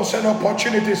 Open doors and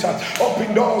opportunities,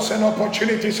 open doors and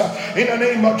opportunities in the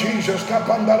name of Jesus.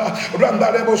 Kapandala,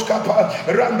 randalebos kapa,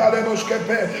 randalebos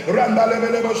kapa,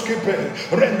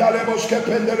 Randalebeleboskepe,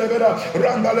 Rendaleboskependelebera,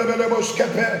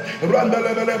 Randalebeleboskepe,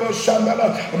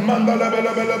 Randalebelebosandala,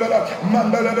 Mandalebelebelebera,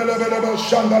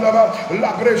 Mandalebelebelebosandalaba,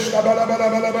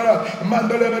 Labreskabalabalabala,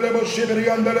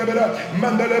 Mandalebelebosibiriandelebera,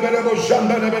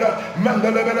 Mandalebelebosandalebera,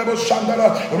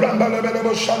 Mandalebelebosandala,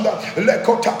 Randalebelebosanda,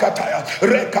 Lekotakataya,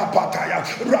 Rekapataya,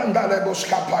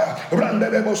 Randaleboskapaya,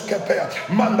 Randeleboskepea,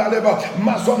 Mandaleba,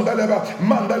 Mazondaleba,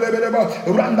 Mandalebeleba,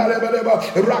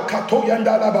 Randalebeleba,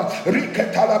 Rakatoyandalaba,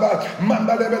 Riketalaba,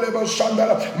 Mandalebeleba,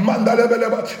 Sandala,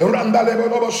 Mandalebeleba,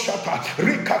 Randalebeleba, Shata,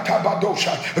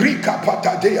 Rikatabadosha,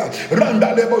 Rikapatadea,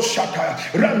 Randalebo Shataya,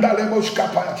 Randalebo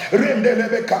Skapaya,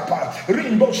 Rendelebe Kapaya,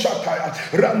 Rimbo Shataya,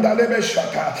 Randalebe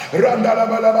Shataya,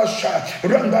 Randalabalaba Shaya,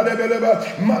 Randalebeleba,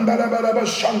 Mandalabalaba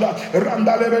Shanda,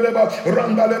 Randalebeleba,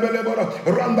 Randalebeleba,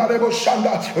 Randalebo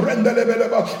Shanda,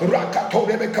 Rendelebeleba,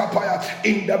 Rakatorebe Kapaya,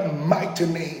 in the mighty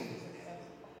name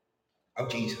of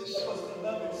Jesus.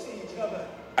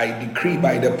 I decree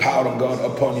by the power of God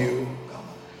upon you,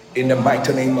 in the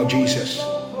mighty name of Jesus.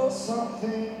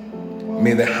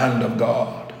 May the hand of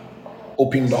God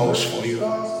open doors for you.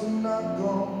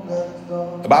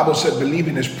 The Bible said, believe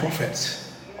in his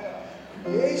prophets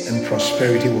and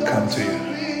prosperity will come to you.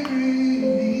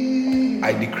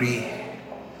 I decree,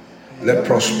 let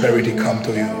prosperity come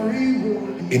to you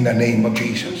in the name of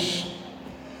Jesus.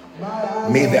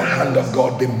 May the hand of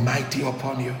God be mighty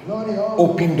upon you.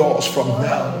 Open doors from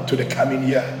now to the coming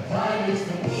year.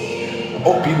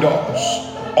 Open doors,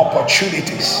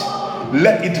 opportunities.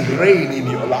 Let it rain in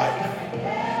your life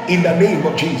in the name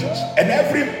of Jesus. And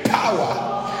every power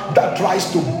that tries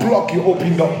to block your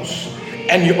open doors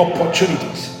and your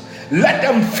opportunities, let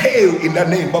them fail in the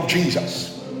name of Jesus.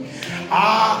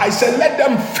 I said, let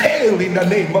them fail in the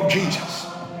name of Jesus.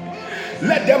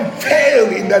 Let them fail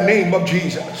in the name of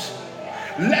Jesus.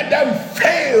 Let them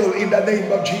fail in the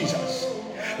name of Jesus.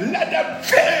 Let them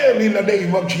fail in the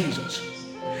name of Jesus.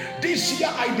 This year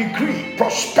I decree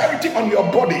prosperity on your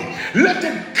body. Let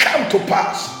it come to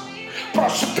pass.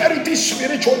 Prosperity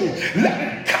spiritually, let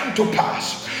it come to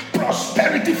pass.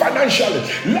 Prosperity financially,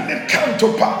 let it come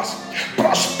to pass.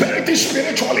 Prosperity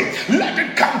spiritually, let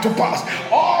it come to pass.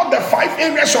 All the 5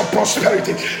 areas of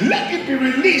prosperity, let it be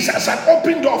released as an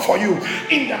open door for you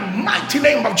in the mighty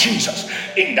name of Jesus.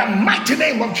 In the mighty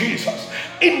name of Jesus.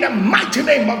 In the mighty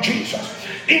name of Jesus.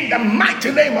 In the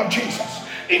mighty name of Jesus.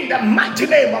 In the mighty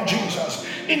name of Jesus.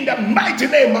 In the mighty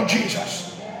name of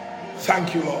Jesus.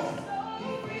 Thank you, Lord.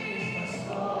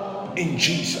 In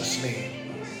Jesus' name.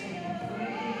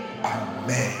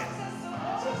 Amen.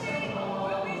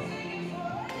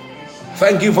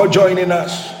 Thank you for joining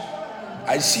us.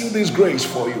 I seal this grace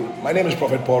for you. My name is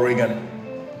Prophet Paul Reagan.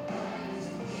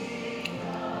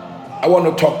 I want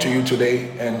to talk to you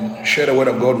today and share the word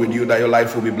of God with you that your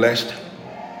life will be blessed.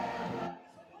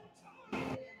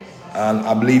 And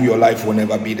I believe your life will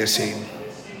never be the same.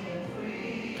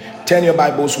 Turn your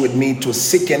Bibles with me to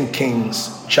 2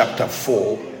 Kings chapter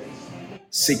 4.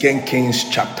 2 Kings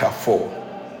chapter 4.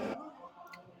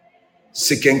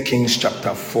 2 Kings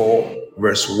chapter 4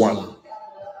 verse 1.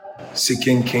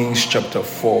 2 Kings chapter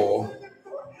 4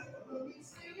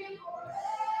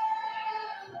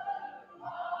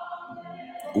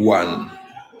 1.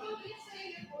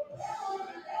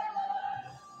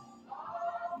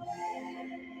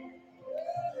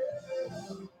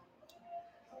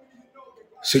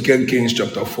 2 Kings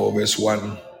chapter 4 verse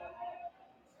 1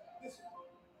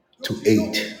 to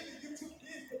 8.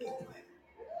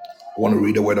 I want to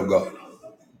read the word of God.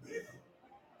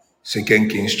 2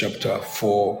 Kings chapter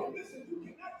 4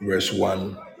 verse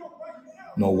 1.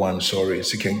 No, 1, sorry.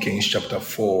 2 Kings chapter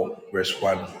 4 verse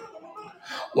 1.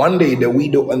 One day the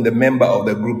widow and the member of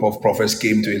the group of prophets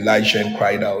came to Elisha and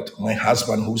cried out, "My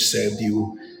husband who served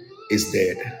you is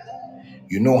dead.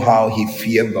 You know how he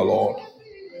feared the Lord.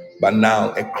 But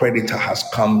now a creditor has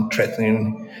come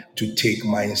threatening to take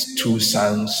my 2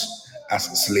 sons as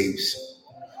slaves.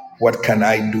 What can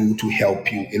I do to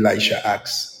help you?" Elisha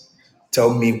asked.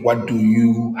 "Tell me, what do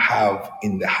you have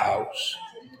in the house?"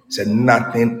 He said,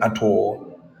 "Nothing at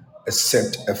all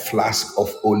except a flask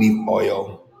of olive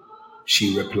oil,"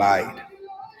 she replied.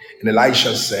 And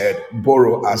Elisha said,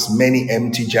 "Borrow as many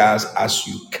empty jars as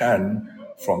you can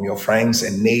from your friends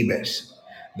and neighbors.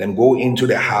 Then go into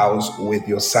the house with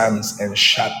your sons and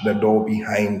shut the door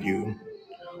behind you.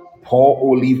 Pour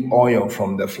olive oil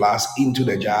from the flask into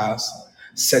the jars,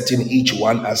 setting each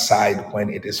one aside when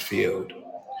it is filled."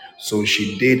 So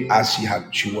she did as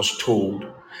she was told.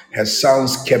 Her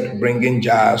sons kept bringing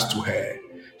jars to her.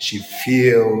 She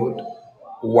filled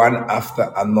one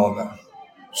after another.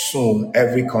 Soon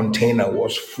every container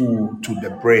was full to the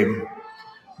brim.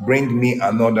 Bring me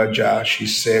another jar, she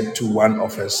said to one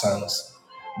of her sons.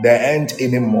 There ain't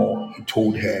any more, he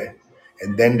told her.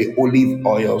 And then the olive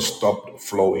oil stopped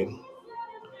flowing.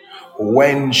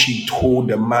 When she told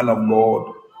the man of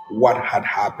God what had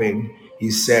happened,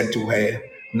 he said to her,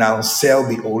 now sell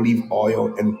the olive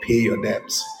oil and pay your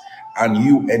debts, and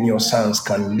you and your sons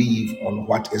can live on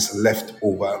what is left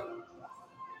over.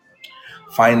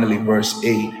 Finally, verse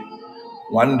 8.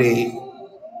 One day,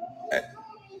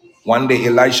 One day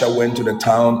Elisha went to the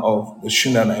town of the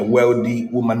Shunan. A wealthy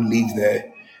woman lived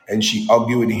there, and she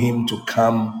argued with him to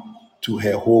come to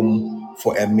her home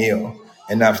for a meal.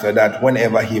 And after that,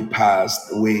 whenever he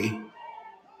passed away,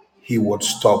 he would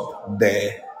stop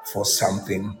there for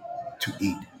something to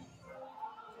eat.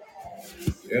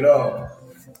 You know,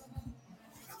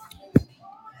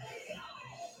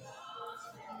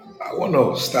 I want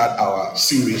to start our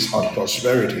series on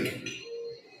prosperity,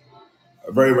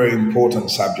 a very, very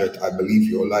important subject. I believe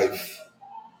your life,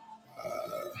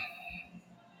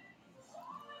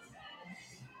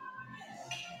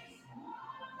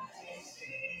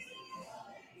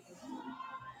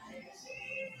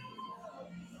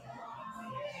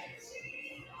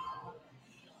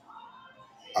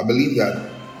 I believe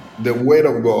that the Word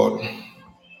of God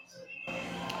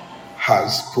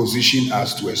has positioned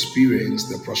us to experience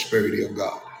the prosperity of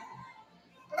God.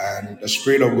 And the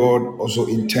Spirit of God also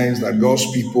intends that God's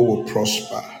people will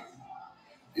prosper,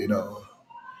 you know,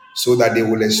 so that they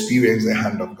will experience the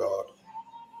hand of God.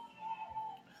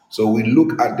 So we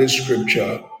look at this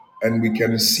scripture and we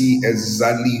can see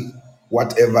exactly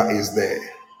whatever is there,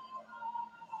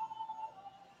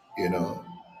 you know.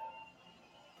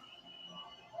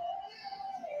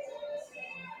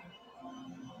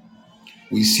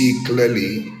 We see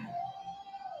clearly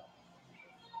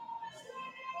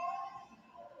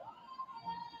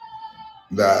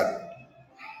that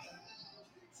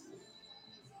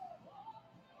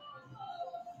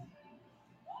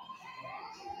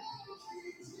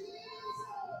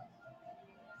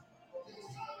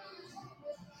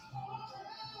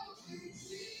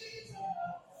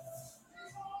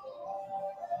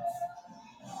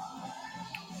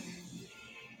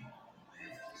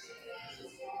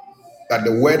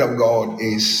the word of God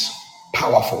is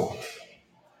powerful.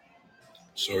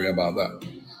 Sorry about that.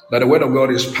 That the word of God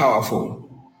is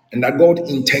powerful, and that God's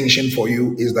intention for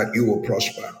you is that you will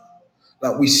prosper.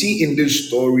 Now we see in this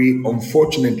story,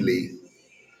 unfortunately,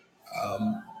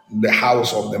 the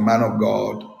house of the man of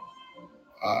God,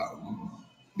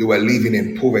 they were living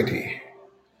in poverty.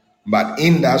 But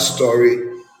in that story,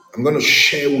 I'm going to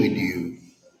share with you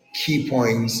key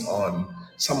points on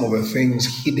some of the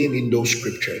things hidden in those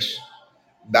scriptures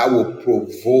that will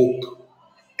provoke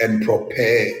and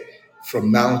prepare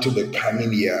from now to the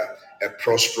coming year a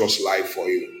prosperous life for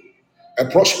you. A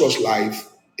prosperous life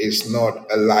is not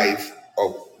a life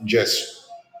of just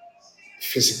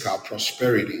physical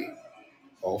prosperity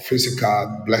or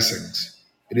physical blessings.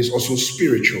 It is also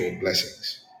spiritual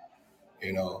blessings.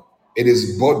 You know, it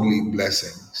is bodily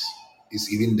blessings.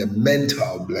 It's even the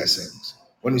mental blessings.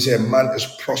 When we say a man is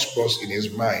prosperous in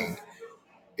his mind,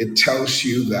 it tells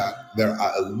you that there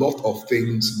are a lot of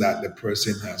things that the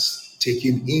person has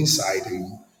taken inside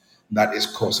him that is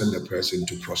causing the person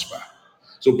to prosper.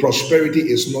 So prosperity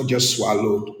is not just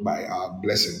swallowed by our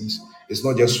blessings. It's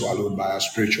not just swallowed by our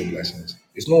spiritual blessings.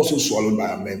 It's not also swallowed by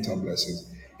our mental blessings.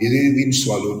 It is even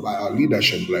swallowed by our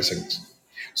leadership blessings.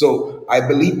 So I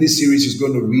believe this series is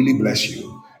going to really bless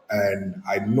you. And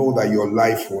I know that your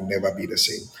life will never be the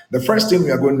same. The first thing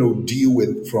we are going to deal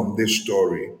with from this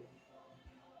story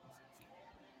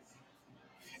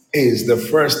is the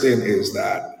first thing is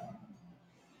that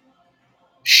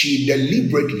she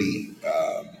deliberately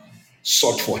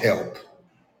sought for help.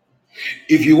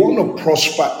 If you want to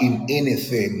prosper in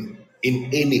anything, in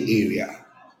any area,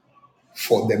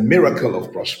 for the miracle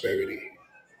of prosperity,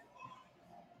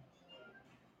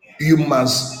 you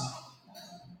must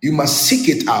seek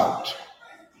it out.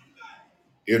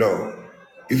 You know,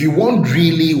 if you want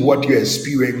really what you're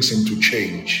experiencing to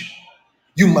change,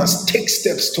 you must take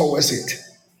steps towards it.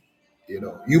 You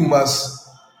know, you must.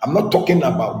 I'm not talking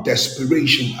about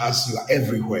desperation as you are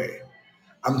everywhere.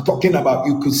 I'm talking about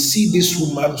you could see this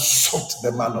woman sought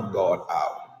the man of God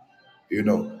out. You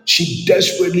know, she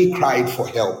desperately cried for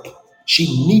help.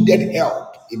 She needed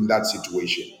help in that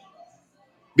situation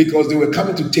because they were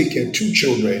coming to take her two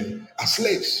children as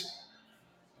slaves.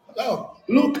 Now,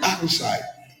 look outside.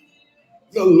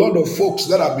 There are a lot of folks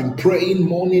that have been praying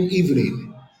morning,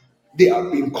 evening. They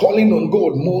have been calling on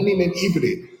God morning and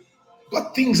evening,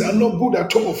 but things are not good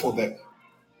at all for them.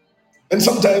 And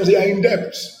sometimes they are in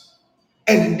debt.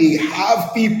 And they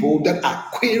have people that are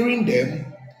querying them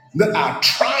that are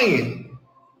trying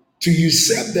to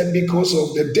usurp them because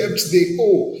of the debts they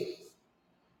owe,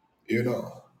 you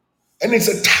know. And it's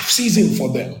a tough season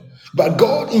for them. But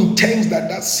God intends that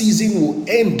that season will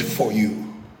end for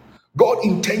you. God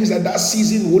intends that that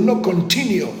season will not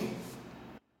continue.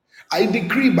 I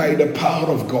decree by the power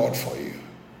of God for you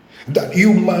that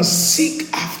you must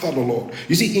seek after the Lord.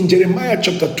 You see, in Jeremiah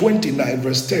chapter 29,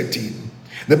 verse 13,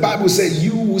 the Bible says,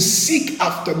 "You will seek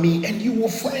after me and you will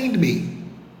find me."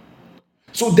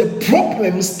 So the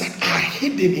problems that are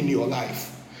hidden in your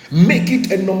life, make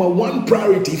it a number one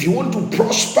priority. If you want to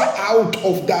prosper out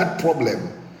of that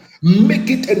problem, make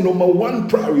it a number one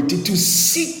priority to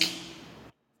seek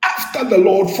after the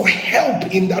Lord for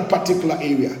help in that particular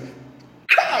area.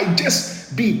 Cry,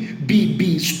 just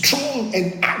be strong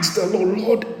and ask the Lord,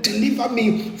 Lord, deliver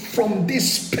me from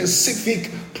this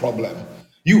specific problem.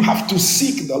 You have to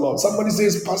seek the Lord. Somebody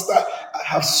says, Pastor, I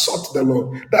have sought the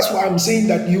Lord. That's why I'm saying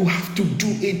that you have to do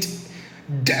it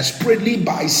desperately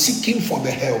by seeking for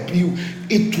the help. You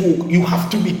have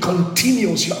to be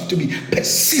continuous, you have to be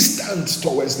persistent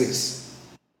towards this.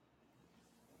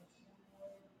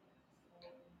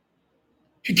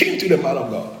 He came to the man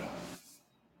of God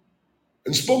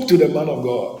and spoke to the man of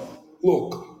God.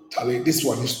 Look, Charlie, this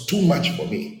one is too much for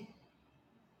me.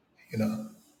 You know,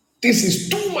 this is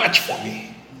too much for me.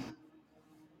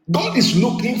 God is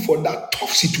looking for that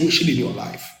tough situation in your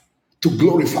life to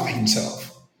glorify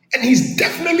Himself. And He's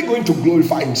definitely going to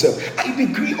glorify Himself. I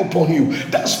decree upon you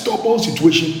that stubborn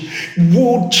situation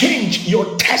will change.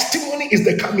 Your testimony is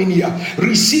the coming year.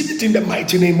 Receive it in the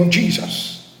mighty name of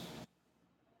Jesus.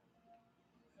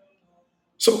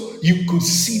 So you could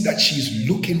see that she's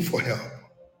looking for help.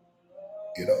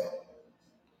 You know,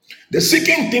 the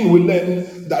second thing we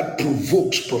learn that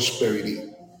provokes prosperity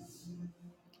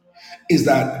is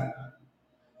that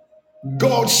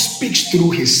God speaks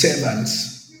through His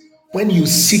servants. When you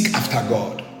seek after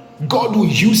God, God will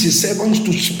use His servants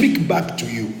to speak back to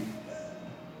you.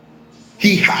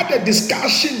 He had a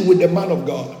discussion with the man of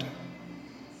God.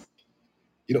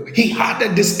 You know, he had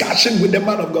a discussion with the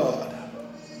man of God.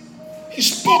 He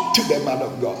spoke to the man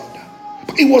of God.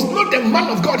 But it was not the man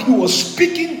of God he was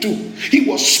speaking to. He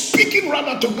was speaking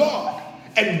rather to God.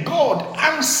 And God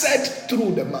answered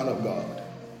through the man of God.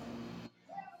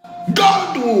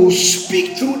 God will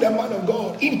speak through the man of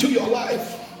God into your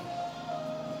life.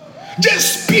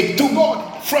 Just speak to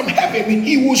God from heaven.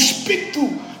 He will speak to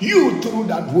you through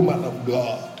that woman of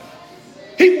God.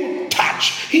 He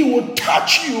will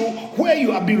touch you where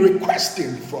you have been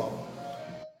requesting from.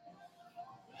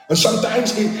 And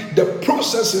sometimes the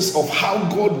processes of how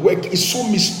God works is so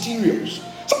mysterious.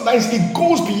 Sometimes it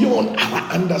goes beyond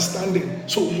our understanding.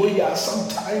 So we are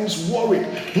sometimes worried.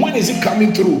 When is it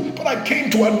coming through? But I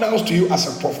came to announce to you as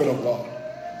a prophet of God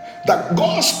that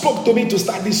God spoke to me to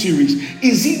start this series.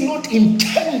 Is He not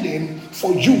intending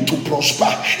for you to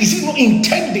prosper? Is He not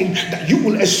intending that you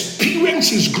will experience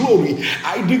His glory?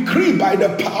 I decree by the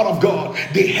power of God,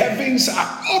 the heavens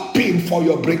are open for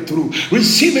your breakthrough.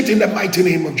 Receive it in the mighty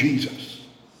name of Jesus.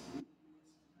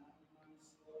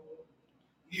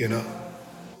 You know,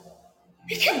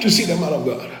 He came to see the man of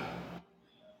God.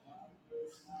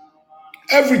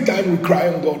 Every time we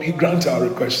cry on God, He grants our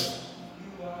request.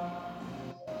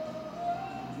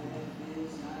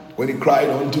 When he cried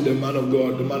unto the man of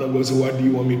God said, what do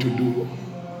you want me to do?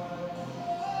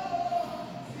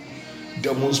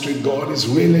 Demonstrate God's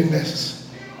willingness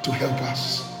to help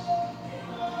us.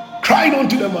 Cried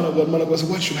unto the man of God said,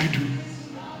 what should I do?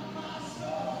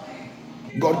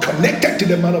 God connected to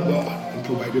the man of God and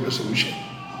provided a solution.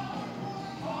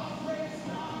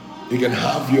 You can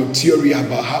have your theory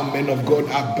about how men of God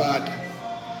are bad,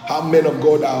 how men of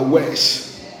God are worse.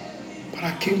 But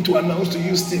I came to announce to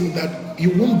you still that you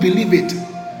won't believe it.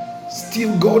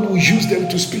 Still, God will use them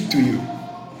to speak to you.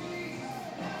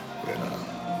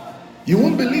 You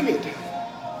won't believe it.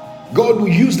 God will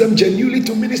use them genuinely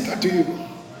to minister to you.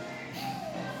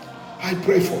 I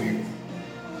pray for you.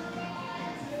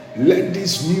 Let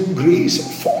this new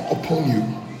grace fall upon you.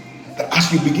 That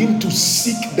as you begin to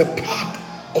seek the path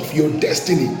of your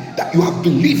destiny, that you are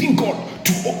believing God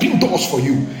to open doors for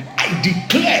you. I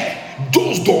declare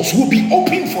those doors will be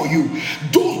open for you.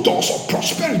 Those doors of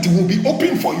prosperity will be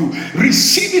open for you.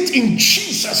 Receive it in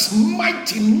Jesus'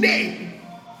 mighty name.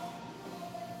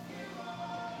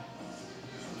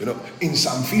 You know, in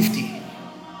Psalm 50,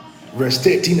 verse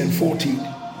 13 and 14,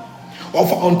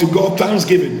 offer unto God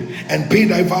thanksgiving and pay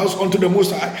thy vows unto the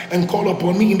Most High and call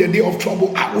upon me in the day of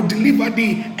trouble. I will deliver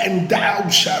thee and thou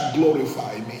shalt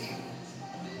glorify me.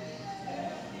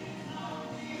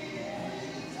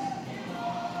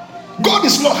 God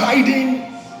is not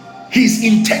hiding his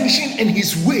intention and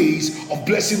his ways of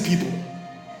blessing people.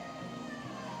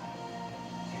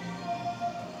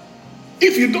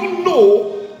 If you don't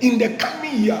know in the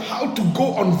coming year how to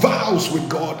go on vows with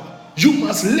God, you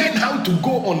must learn how to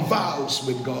go on vows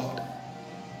with God.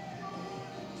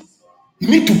 You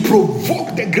need to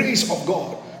provoke the grace of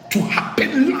God to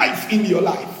happen life in your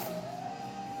life.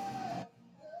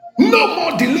 No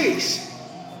more delays.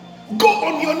 Go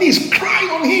on your knees, cry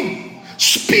on him,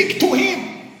 speak to him.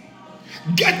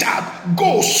 Get up,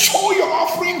 go, sow your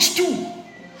offerings too.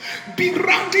 Be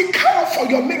radical for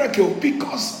your miracle,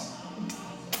 because,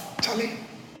 Charlie,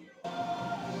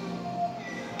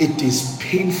 it is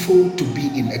painful to be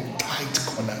in a tight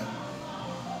corner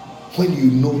when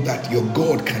you know that your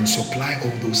God can supply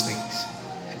all those things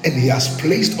and he has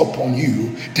placed upon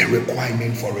you the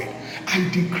requirement for it. I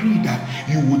decree that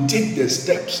you will take the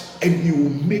steps and you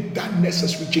will make that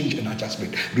necessary change and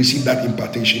adjustment. Receive that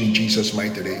impartation in Jesus'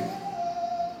 mighty name.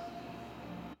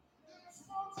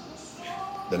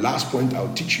 The last point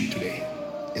I'll teach you today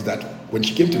is that when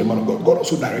she came to the man of God, God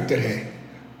also directed her.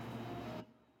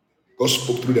 God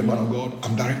spoke through the man of God.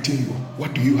 I'm directing you.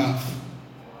 What do you have?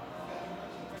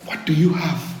 What do you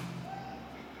have?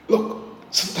 Look,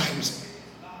 sometimes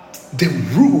the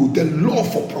rule, the law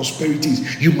for prosperity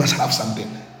is you must have something.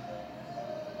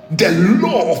 The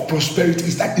law of prosperity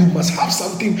is that you must have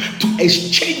something to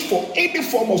exchange for any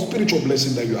form of spiritual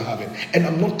blessing that you are having. And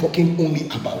I'm not talking only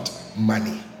about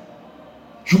money.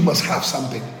 You must have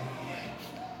something.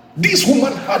 This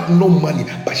woman had no money,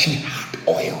 but she had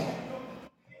oil.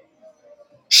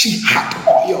 She had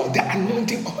oil, the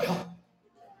anointing oil.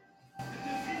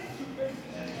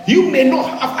 You may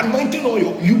not have anointing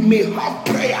oil. You may have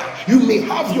prayer. You may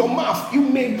have your mouth. You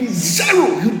may be zero.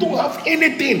 You don't have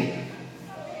anything.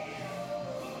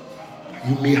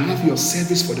 You may have your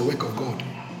service for the work of God,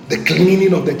 the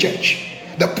cleaning of the church,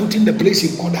 the putting the place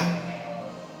in order.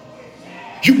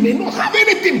 You may not have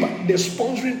anything, but the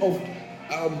sponsoring of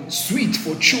sweets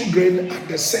for children at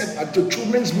the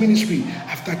children's ministry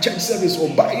after church service,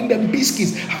 or buying them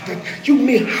biscuits after. You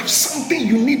may have something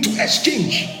you need to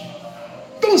exchange.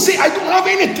 Don't say, I don't have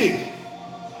anything.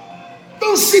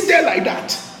 Don't sit there like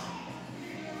that.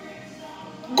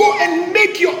 Go and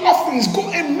make your offerings. Go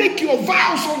and make your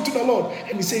vows unto the Lord.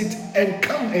 And he said, and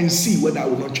come and see whether I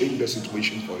will not change the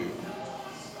situation for you.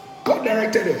 God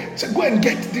directed her. He said, go and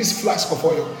get this flask of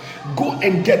oil. Go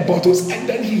and get bottles. And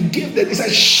then he gave them. He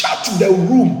said, shut the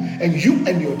room, and you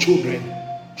and your children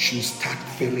should start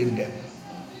filling them.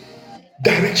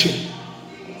 Direction.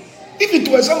 If it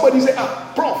was somebody say,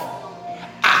 Prof,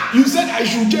 you said I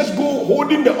should just go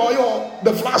holding the oil,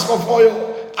 the flask of oil.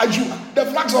 The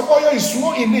flask of oil is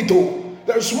small in it.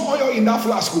 There's small oil in that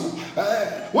flask.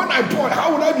 When I pour,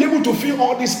 how would I be able to fill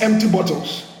all these empty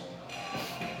bottles?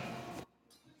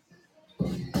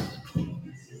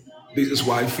 This is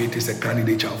why faith is a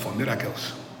candidate for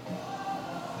miracles.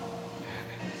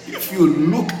 If you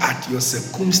look at your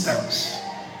circumstance,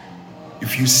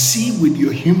 if you see with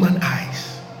your human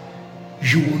eyes,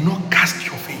 you will not cast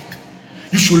your faith.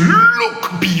 You should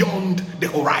look beyond the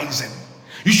horizon.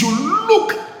 You should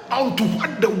look onto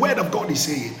what the word of God is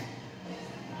saying.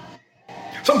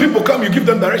 Some people come, you give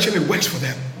them direction, it works for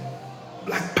them.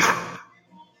 Like pap.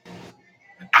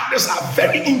 Others are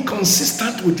very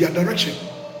inconsistent with their direction.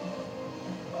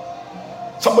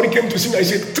 Somebody came to see me, I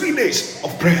said, 3 days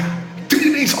of prayer.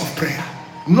 3 days of prayer.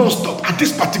 Non-stop at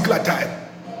this particular time.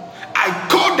 I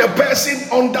called the person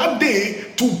on that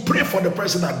day to pray for the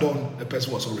person at dawn. The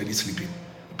person was already sleeping.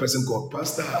 The person called,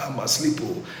 Pastor, I'm asleep.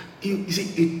 You see,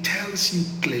 it tells you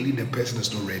clearly the person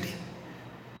is not ready.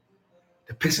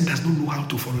 The person does not know how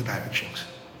to follow directions.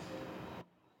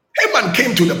 Haman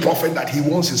came to the prophet that he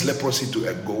wants his leprosy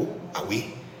to go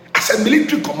away. As a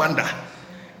military commander,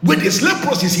 with his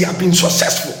leprosy, he had been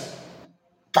successful.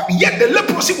 But yet the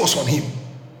leprosy was on him.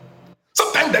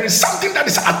 Sometimes there is something that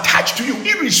is attached to you,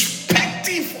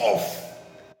 irrespective of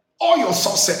all your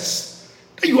success,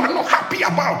 that you are not happy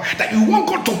about, that you want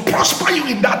God to prosper you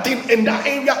in that thing, in that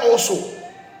area also.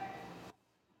 The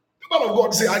man of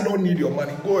God say, I don't need your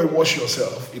money. Go and wash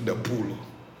yourself in the pool.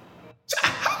 Say,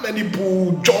 how many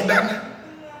pools? Jordan?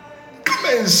 Come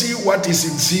and see what is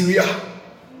in Syria.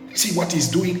 See what he's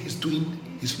doing.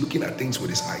 He's looking at things with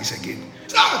his eyes again.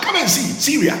 So, come and see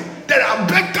Syria. There are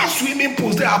better swimming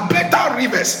pools. There are better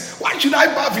rivers. Why should I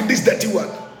bath in this dirty one?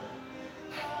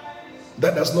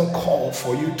 That does not call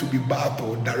for you to be bathed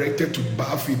or directed to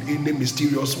bath in any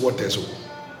mysterious waters.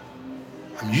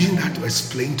 I'm using that to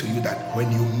explain to you that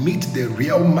when you meet the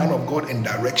real man of God and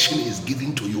direction is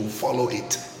given to you, follow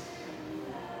it.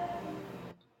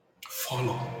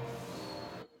 Follow.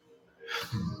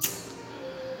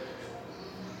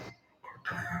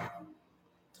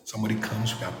 Somebody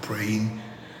comes, we are praying,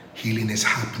 healing is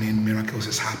happening, miracles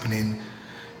is happening.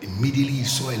 Immediately you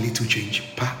saw a little change,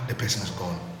 the person is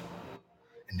gone.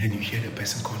 And then you hear the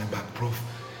person calling back, Prof,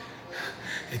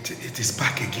 it is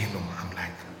back again. I'm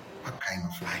like, what kind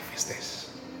of life is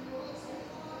this?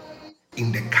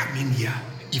 In the coming year,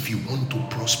 if you want to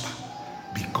prosper,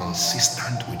 be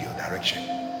consistent with your direction.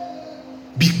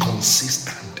 Be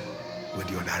consistent with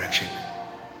your direction.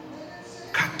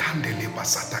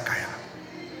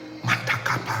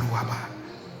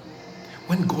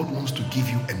 When God wants to give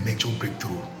you a major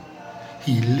breakthrough,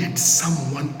 He lets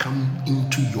someone come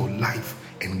into your life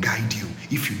and guide you.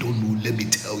 If you don't know, let me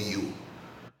tell you.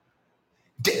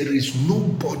 There is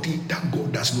nobody that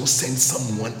God does not send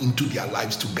someone into their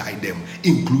lives to guide them,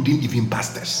 including even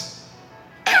pastors.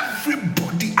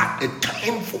 Everybody at a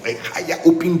time for a higher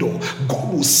open door,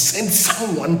 God will send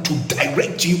someone to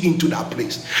direct you into that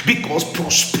place. Because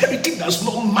prosperity does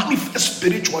not manifest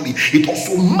spiritually, it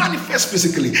also manifests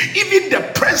physically. Even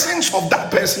the presence of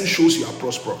that person shows you are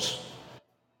prosperous.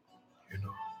 You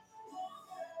know,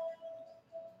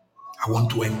 I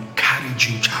want to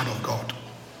encourage you, child of God.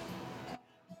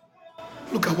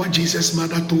 Look at what Jesus'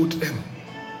 mother told them.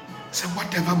 He said,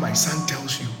 whatever my son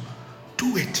tells you,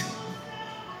 do it.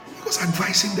 He was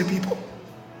advising the people.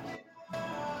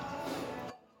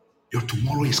 Your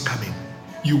tomorrow is coming.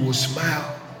 You will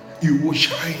smile. You will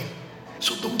shine.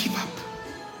 So don't give up.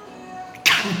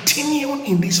 Continue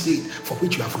in this faith for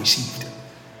which you have received.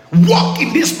 Walk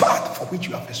in this path for which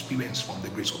you have experienced from the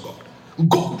grace of God.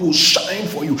 God will shine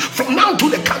for you. From now to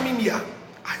the coming year,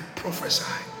 I prophesy.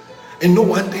 And know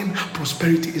one thing,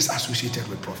 prosperity is associated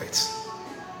with prophets.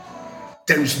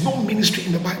 There is no ministry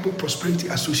in the Bible prosperity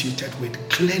associated with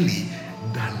clearly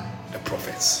than the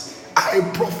prophets. I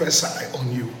prophesy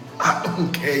on you. I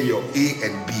don't care your A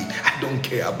and B. I don't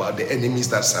care about the enemies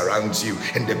that surround you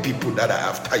and the people that are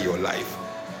after your life.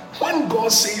 When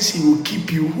God says He will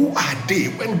keep you, who are they?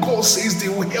 When God says they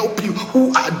will help you,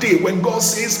 who are they? When God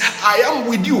says I am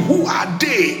with you, who are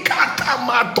they?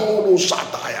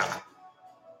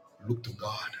 Look to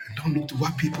God and don't look to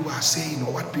what people are saying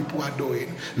or what people are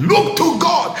doing. Look to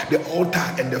God, the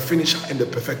author and the finisher and the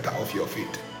perfecter of your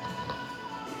faith.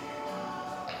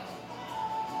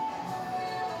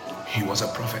 He was a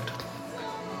prophet.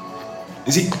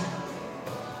 You see,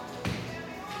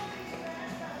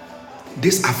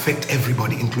 this affects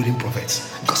everybody, including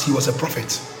prophets, because he was a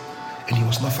prophet and he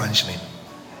was not functioning.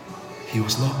 He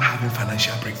was not having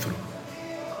financial breakthrough.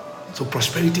 So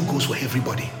prosperity goes for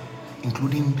everybody,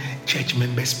 including church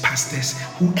members, pastors,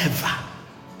 whoever.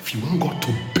 If you want God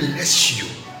to bless you,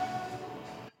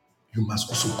 you must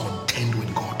also contend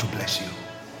with God to bless you.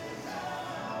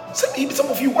 Some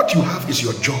of you, what you have is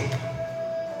your job.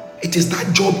 It is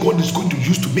that job God is going to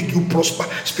use to make you prosper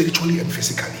spiritually and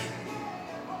physically.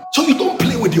 So you don't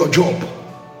play with your job.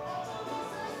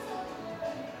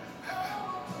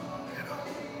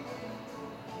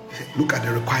 Look at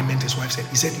the requirement his wife said.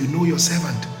 He said, you know your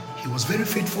servant. He was very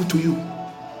faithful to you.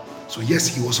 So yes,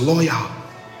 he was loyal.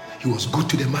 He was good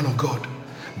to the man of God.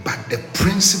 But the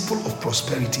principle of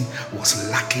prosperity was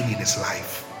lacking in his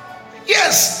life.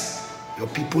 Yes, your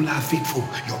people are faithful.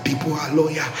 Your people are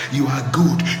loyal. You are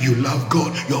good. You love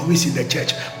God. You're always in the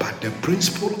church. But the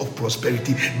principle of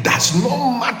prosperity does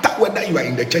not matter whether you are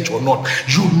in the church or not.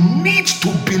 You need to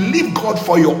believe God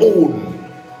for your own.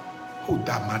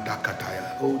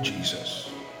 Oh,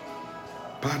 Jesus.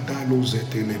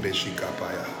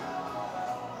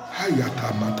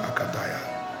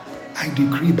 I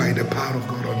decree by the power of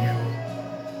God on you,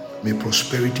 may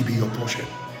prosperity be your portion.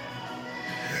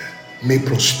 May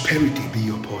prosperity be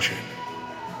your portion.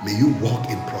 May you walk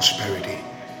in prosperity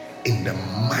in the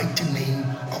mighty name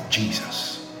of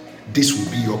Jesus. This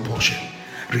will be your portion.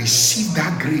 Receive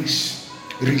that grace.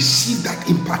 Receive that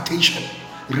impartation.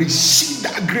 Receive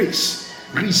that grace.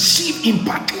 Receive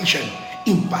impartation.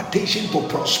 Impartation to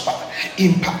prosper.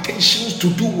 Impartations to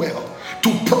do well,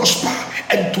 to prosper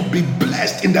and to be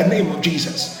blessed in the name of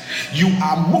Jesus. You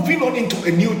are moving on into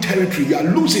a new territory. You are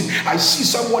losing. I see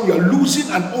someone, you are losing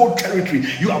an old territory.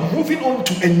 You are moving on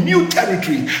to a new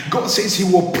territory. God says He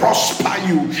will prosper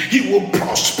you. He will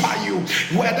prosper you.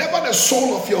 Wherever the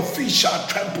sole of your feet shall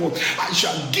trample, I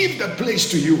shall give the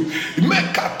place to you. May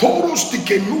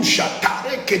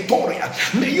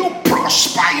you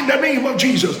prosper in the name of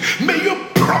Jesus. May you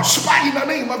prosper prosper in the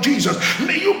name of Jesus.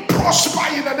 May you prosper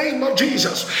in the name of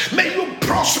Jesus. May you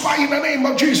prosper in the name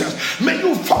of Jesus. May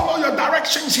you follow your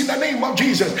directions in the name of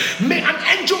Jesus. May an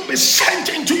angel be sent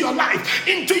into your life,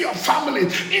 into your family,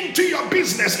 into your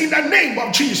business in the name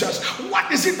of Jesus. What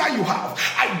is it that you have?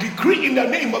 I decree in the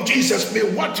name of Jesus, may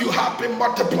what you have be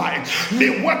multiplied.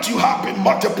 May what you have be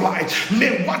multiplied.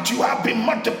 May what you have been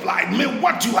multiplied. May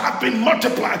what you have been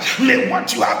multiplied. May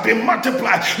what you have been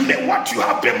multiplied. May what you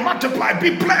have been multiplied.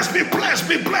 Be blessed, be blessed,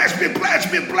 be blessed, be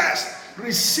blessed, be blessed.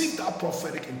 Receive that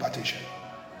prophetic impartation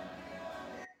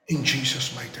in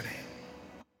Jesus' mighty name.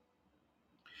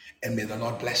 And may the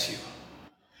Lord bless you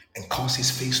and cause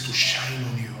his face to shine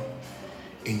on you.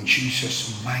 In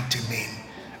Jesus' mighty name,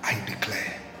 I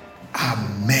declare.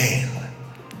 Amen.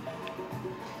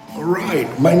 All right.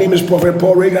 My name is Prophet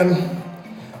Paul Reagan.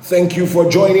 Thank you for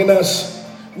joining us.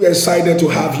 We are excited to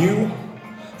have you.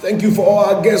 Thank you for all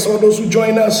our guests, all those who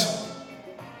join us.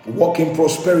 Walk in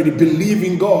prosperity. Believe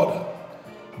in God.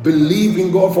 Believe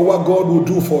in God for what God will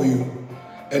do for you.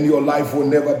 And your life will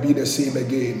never be the same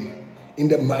again. In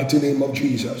the mighty name of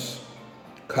Jesus.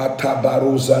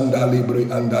 Katabaro zandalibre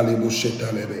andalebo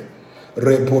shetalebe.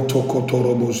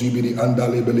 Repotokotorobo zibiri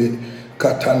andalebele.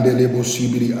 Katandelebo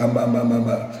sibiri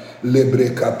amamamama. Lebre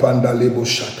kapandalebo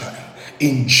shataya.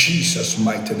 In Jesus'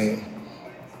 mighty name.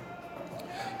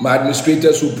 My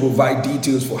administrators will provide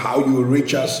details for how you will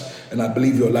reach us, and I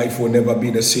believe your life will never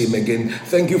be the same again.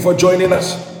 Thank you for joining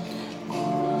us.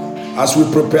 As we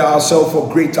prepare ourselves for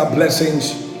greater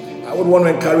blessings, I would want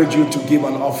to encourage you to give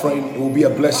an offering. It will be a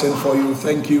blessing for you.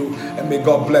 Thank you, and may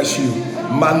God bless you.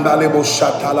 Mandalebo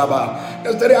Shatalaba.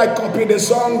 Yesterday I copied the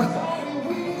song,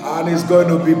 and it's going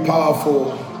to be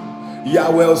powerful.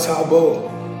 Yahweh Sabo.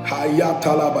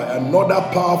 Hayatalaba, another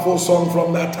powerful song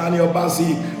from Nathaniel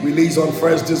Bassey, released on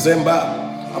 1st December.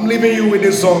 I'm leaving you with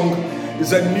this song.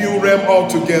 It's a new realm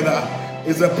altogether.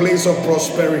 It's a place of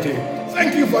prosperity.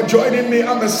 Thank you for joining me.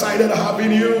 I'm excited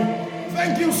having you.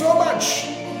 Thank you so much.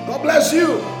 God bless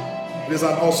you. It is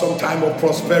an awesome time of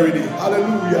prosperity.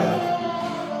 Hallelujah.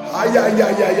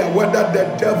 Whether the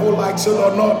devil likes it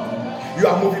or not, you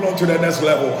are moving on to the next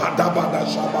level.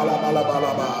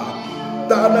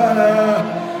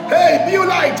 Hey,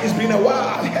 Beulight, it's been a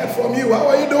while. I heard from you. How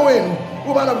are you doing,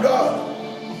 woman of God?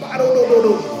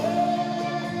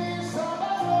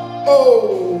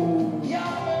 Oh,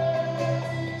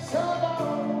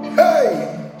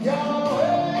 hey.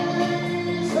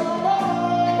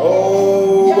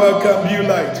 Oh, welcome,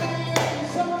 Beulight.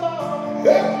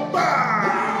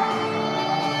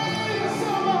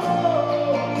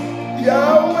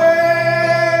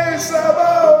 Yahweh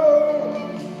Sabaoth.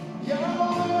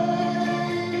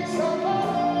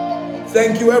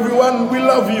 Thank you, everyone. We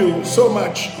love you so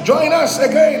much. Join us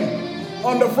again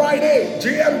on the Friday,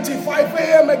 GMT 5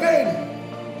 a.m. again.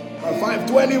 At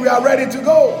 5:20, we are ready to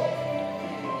go.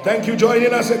 Thank you for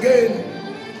joining us again.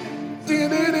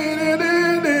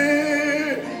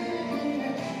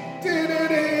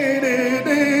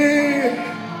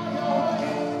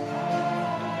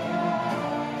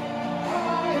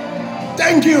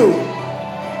 Thank you.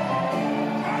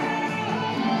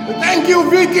 Thank you,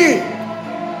 Vicky,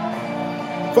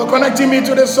 for connecting me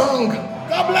to the song.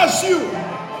 God bless you.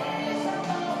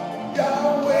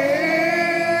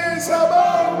 Yahweh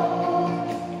Sabaoth.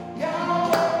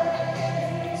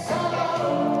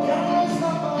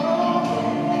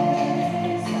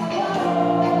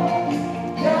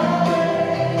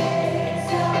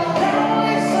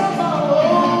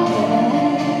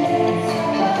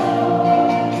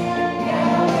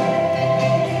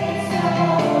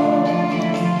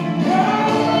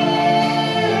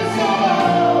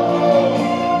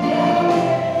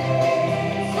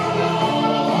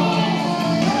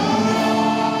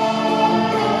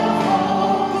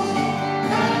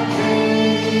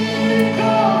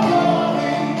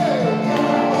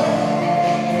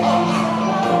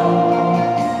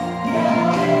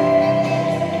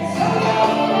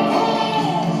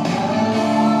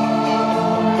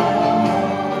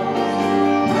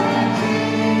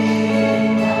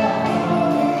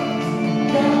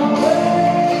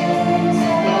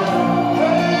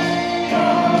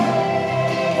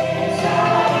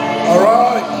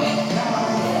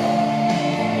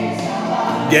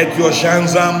 Get your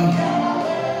Shanzam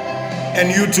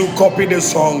and you too copy the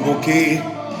song, okay?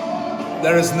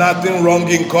 There is nothing wrong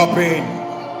in copying.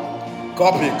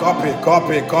 Copy.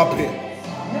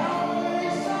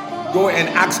 Go and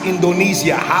ask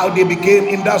Indonesia how they became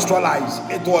industrialized.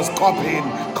 It was copying.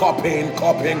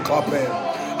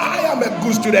 I am a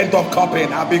good student of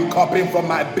copying. I've been copying from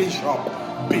my Bishop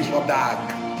Dag.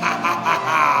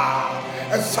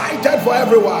 Excited for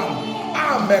everyone.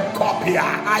 I'm a copier.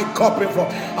 I copy from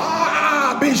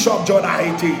Bishop John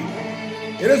Haiti.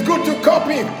 It is good to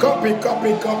copy.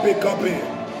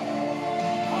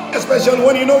 Especially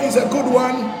when you know it's a good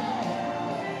one.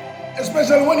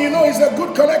 Especially when you know it's a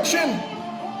good connection.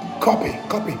 Copy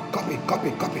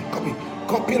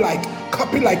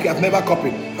like you have never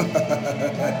copied.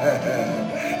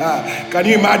 Can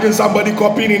you imagine somebody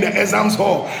copying in the exams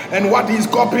hall and what he's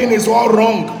copying is all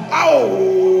wrong?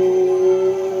 Oh,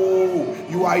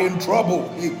 you are in trouble.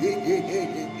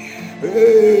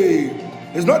 Hey,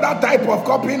 it's not that type of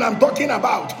copying I'm talking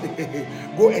about.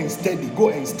 Go and study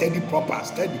proper,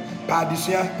 study.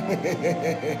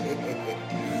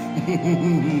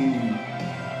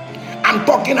 I'm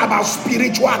talking about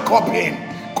spiritual copying.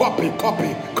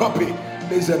 Copy.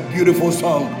 There's a beautiful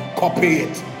song. Copy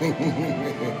it.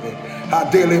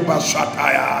 Adele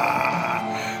Bashataya.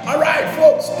 All right,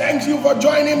 folks. Thank you for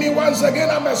joining me once again.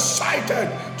 I'm excited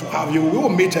to have you. We will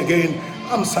meet again.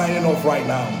 I'm signing off right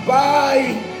now.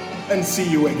 Bye, and see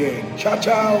you again. Ciao.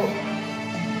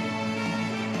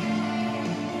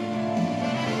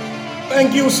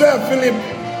 Thank you, sir. Philip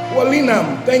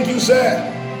Walinam. Thank you, sir.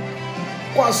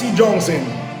 Kwasi Johnson.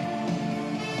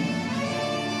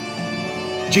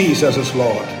 Jesus is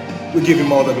Lord. We give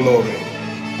him all the glory.